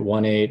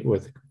 0.18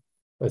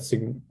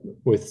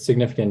 with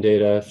significant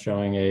data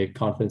showing a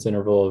confidence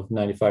interval of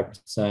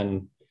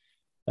 95%,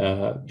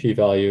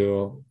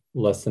 p-value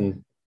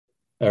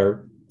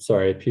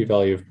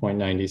p-value of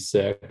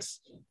 0.96,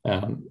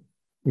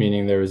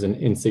 meaning there was an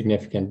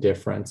insignificant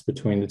difference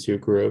between the two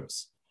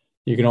groups.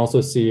 You can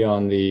also see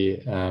on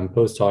the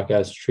post hoc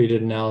as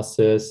treated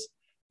analysis,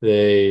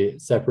 they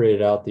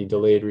separated out the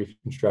delayed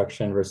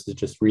reconstruction versus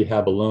just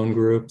rehab alone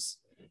groups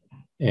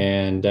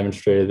and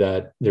demonstrated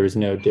that there was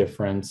no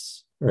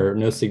difference or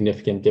no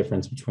significant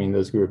difference between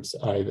those groups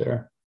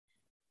either.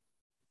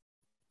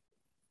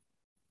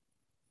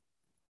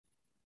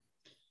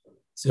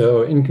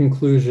 So in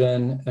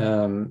conclusion,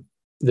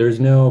 there's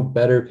no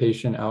better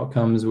patient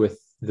outcomes with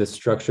the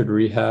structured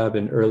rehab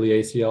and early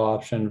ACL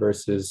option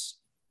versus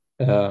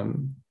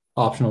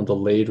optional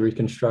delayed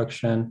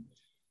reconstruction.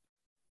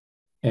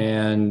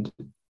 And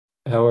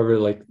however,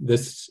 like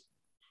this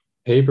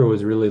paper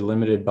was really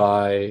limited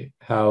by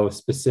how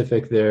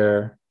specific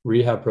their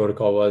rehab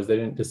protocol was. They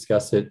didn't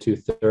discuss it too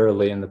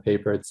thoroughly in the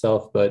paper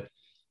itself, but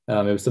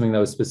it was something that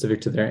was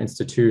specific to their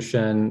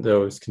institution, that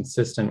was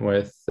consistent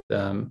with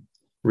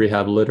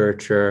rehab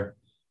literature.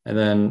 And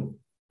then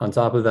on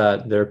top of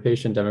that, their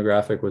patient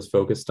demographic was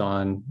focused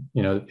on,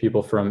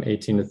 people from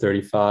 18 to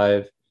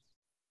 35.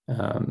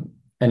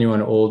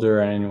 Anyone older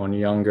and anyone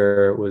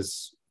younger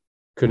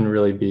couldn't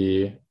really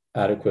be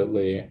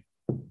adequately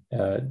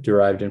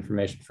derived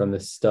information from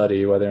this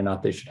study, whether or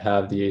not they should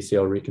have the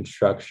ACL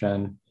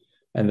reconstruction.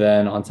 And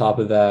then on top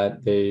of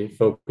that, they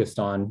focused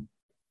on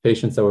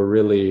patients that were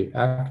really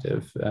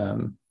active,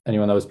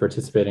 anyone that was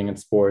participating in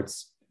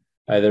sports,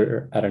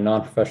 either at a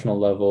non-professional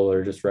level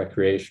or just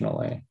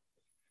recreationally.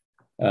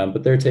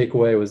 But their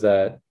takeaway was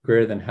that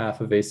greater than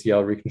half of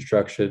ACL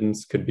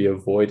reconstructions could be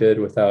avoided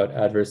without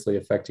adversely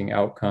affecting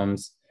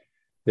outcomes.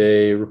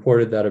 They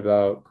reported that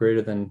about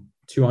greater than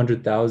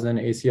 200,000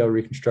 ACL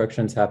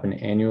reconstructions happen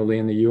annually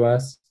in the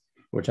US,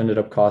 which ended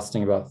up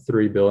costing about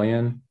 $3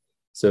 billion.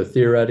 So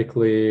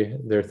theoretically,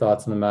 their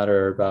thoughts on the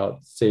matter are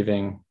about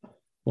saving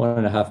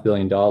 $1.5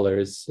 billion,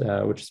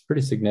 which is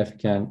pretty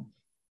significant.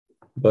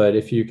 But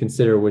if you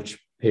consider which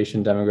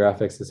patient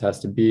demographics this has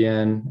to be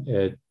in,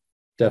 it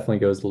definitely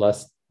goes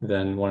less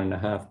than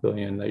 $1.5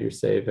 billion that you're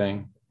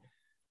saving.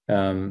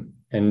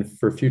 And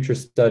for future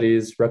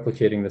studies,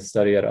 replicating the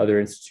study at other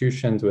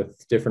institutions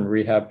with different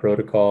rehab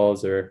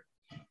protocols or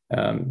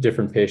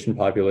different patient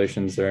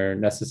populations are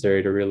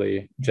necessary to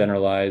really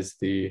generalize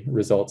the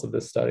results of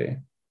this study.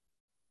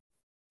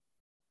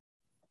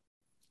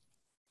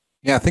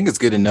 Yeah, I think it's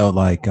good to know,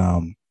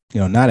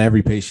 not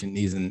every patient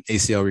needs an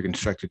ACL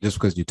reconstructed just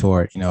because you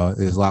tore it.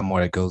 There's a lot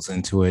more that goes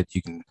into it.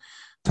 You can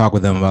talk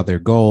with them about their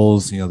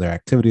goals, their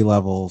activity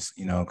levels,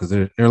 because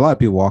there are a lot of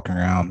people walking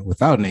around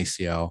without an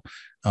ACL,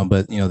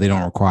 but, they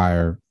don't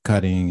require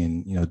cutting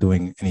and,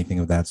 doing anything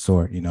of that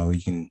sort.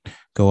 You can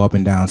go up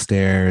and down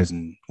stairs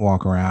and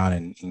walk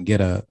around and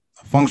get a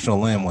functional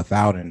limb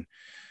without an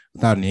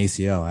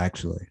ACL,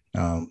 actually.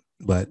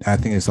 But I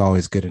think it's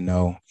always good to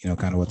know,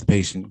 kind of what the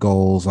patient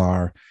goals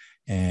are.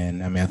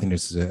 And I mean, I think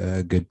this is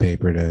a good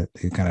paper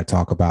to kind of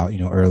talk about,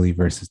 early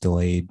versus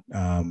delayed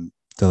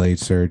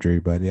surgery.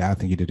 But yeah, I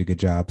think you did a good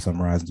job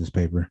summarizing this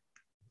paper.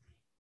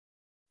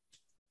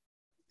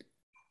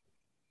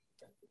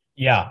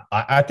 Yeah,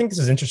 I think this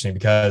is interesting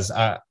because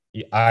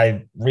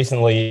I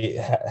recently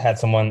had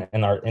someone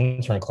in our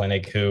intern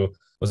clinic who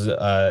was,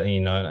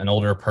 an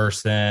older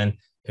person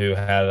who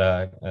had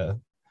a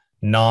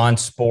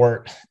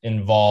non-sport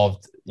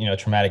involved,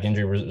 traumatic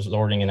injury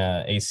resulting in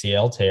an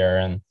ACL tear.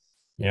 And,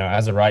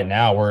 as of right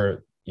now,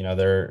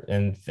 they're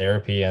in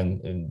therapy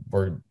and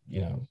we're,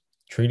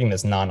 treating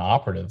this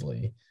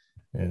non-operatively.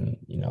 And,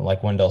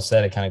 like Wendell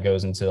said, it kind of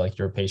goes into like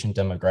your patient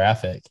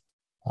demographic.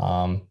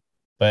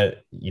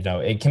 But,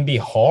 it can be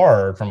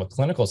hard from a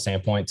clinical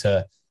standpoint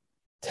to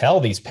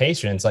tell these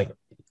patients, like,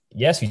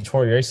 yes, you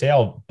tore your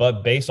ACL,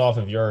 but based off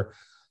of your,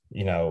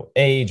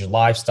 age,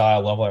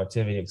 lifestyle, level of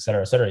activity, et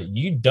cetera,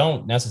 you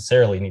don't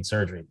necessarily need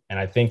surgery. And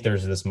I think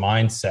there's this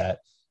mindset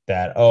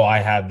that, I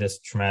have this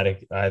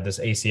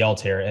ACL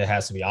tear, it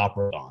has to be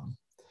operated on.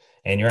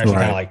 And you're actually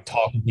kind of like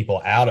talking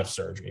people out of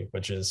surgery,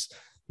 which is,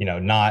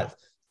 not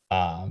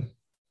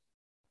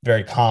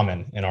very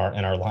common in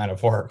our line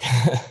of work.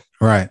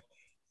 Right.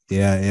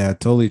 Yeah,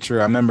 totally true.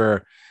 I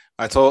remember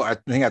I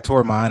think I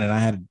tore mine and I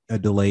had a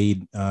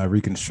delayed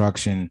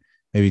reconstruction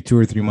maybe 2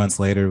 or 3 months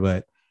later.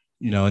 But,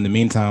 in the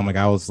meantime, like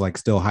I was like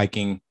still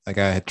hiking, like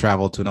I had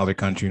traveled to another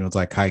country and was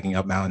like hiking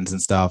up mountains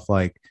and stuff,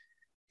 like,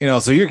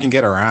 so you can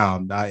get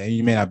around.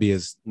 You may not be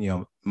as,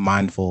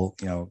 mindful,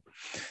 you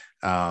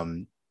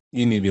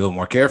need to be a little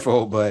more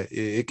careful, but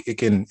it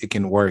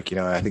can work.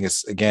 I think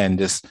it's, again,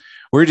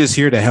 we're just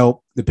here to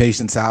help the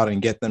patients out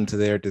and get them to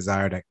their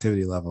desired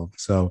activity level.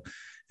 So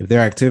if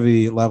their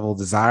activity level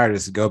desired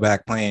is to go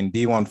back playing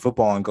D1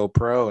 football and go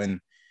pro,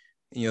 and,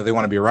 they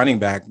want to be a running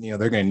back, they're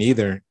going to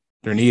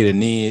need a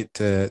knee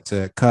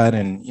to cut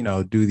and,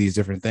 do these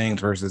different things,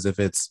 versus if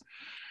it's,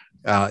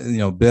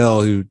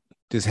 Bill, who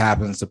just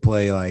happens to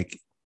play like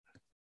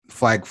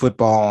flag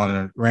football on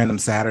a random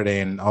Saturday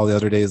and all the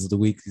other days of the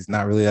week he's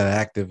not really that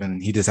active,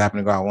 and he just happened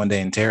to go out one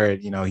day and tear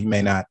it, he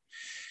may not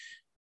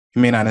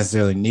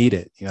necessarily need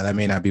it. That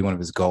may not be one of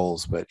his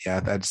goals. But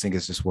yeah, I just think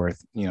it's just worth,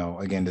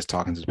 again, just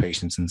talking to the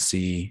patients and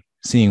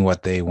seeing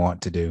what they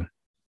want to do.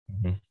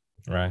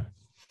 Mm-hmm. Right.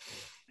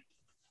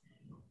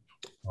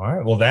 All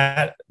right. Well,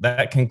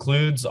 that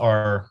concludes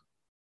our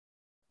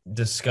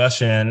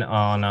discussion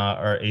on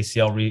our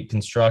ACL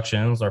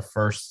reconstructions, our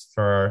first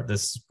for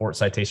this Sports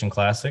Citation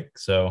Classic.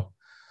 So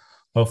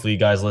hopefully you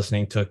guys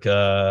listening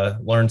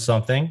learned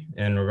something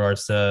in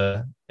regards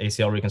to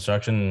ACL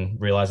reconstruction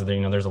and realized that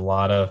there's a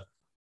lot of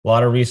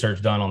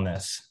research done on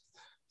this.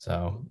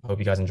 So hope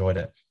you guys enjoyed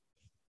it.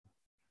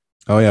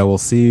 Oh yeah, we'll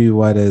see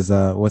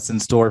what's in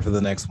store for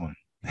the next one.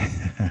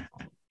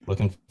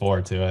 Looking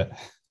forward to it.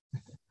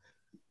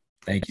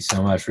 Thank you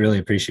so much. Really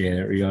appreciate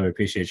it. Really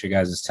appreciate your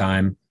guys'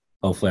 time.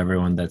 Hopefully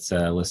everyone that's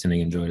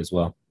listening enjoyed as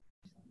well.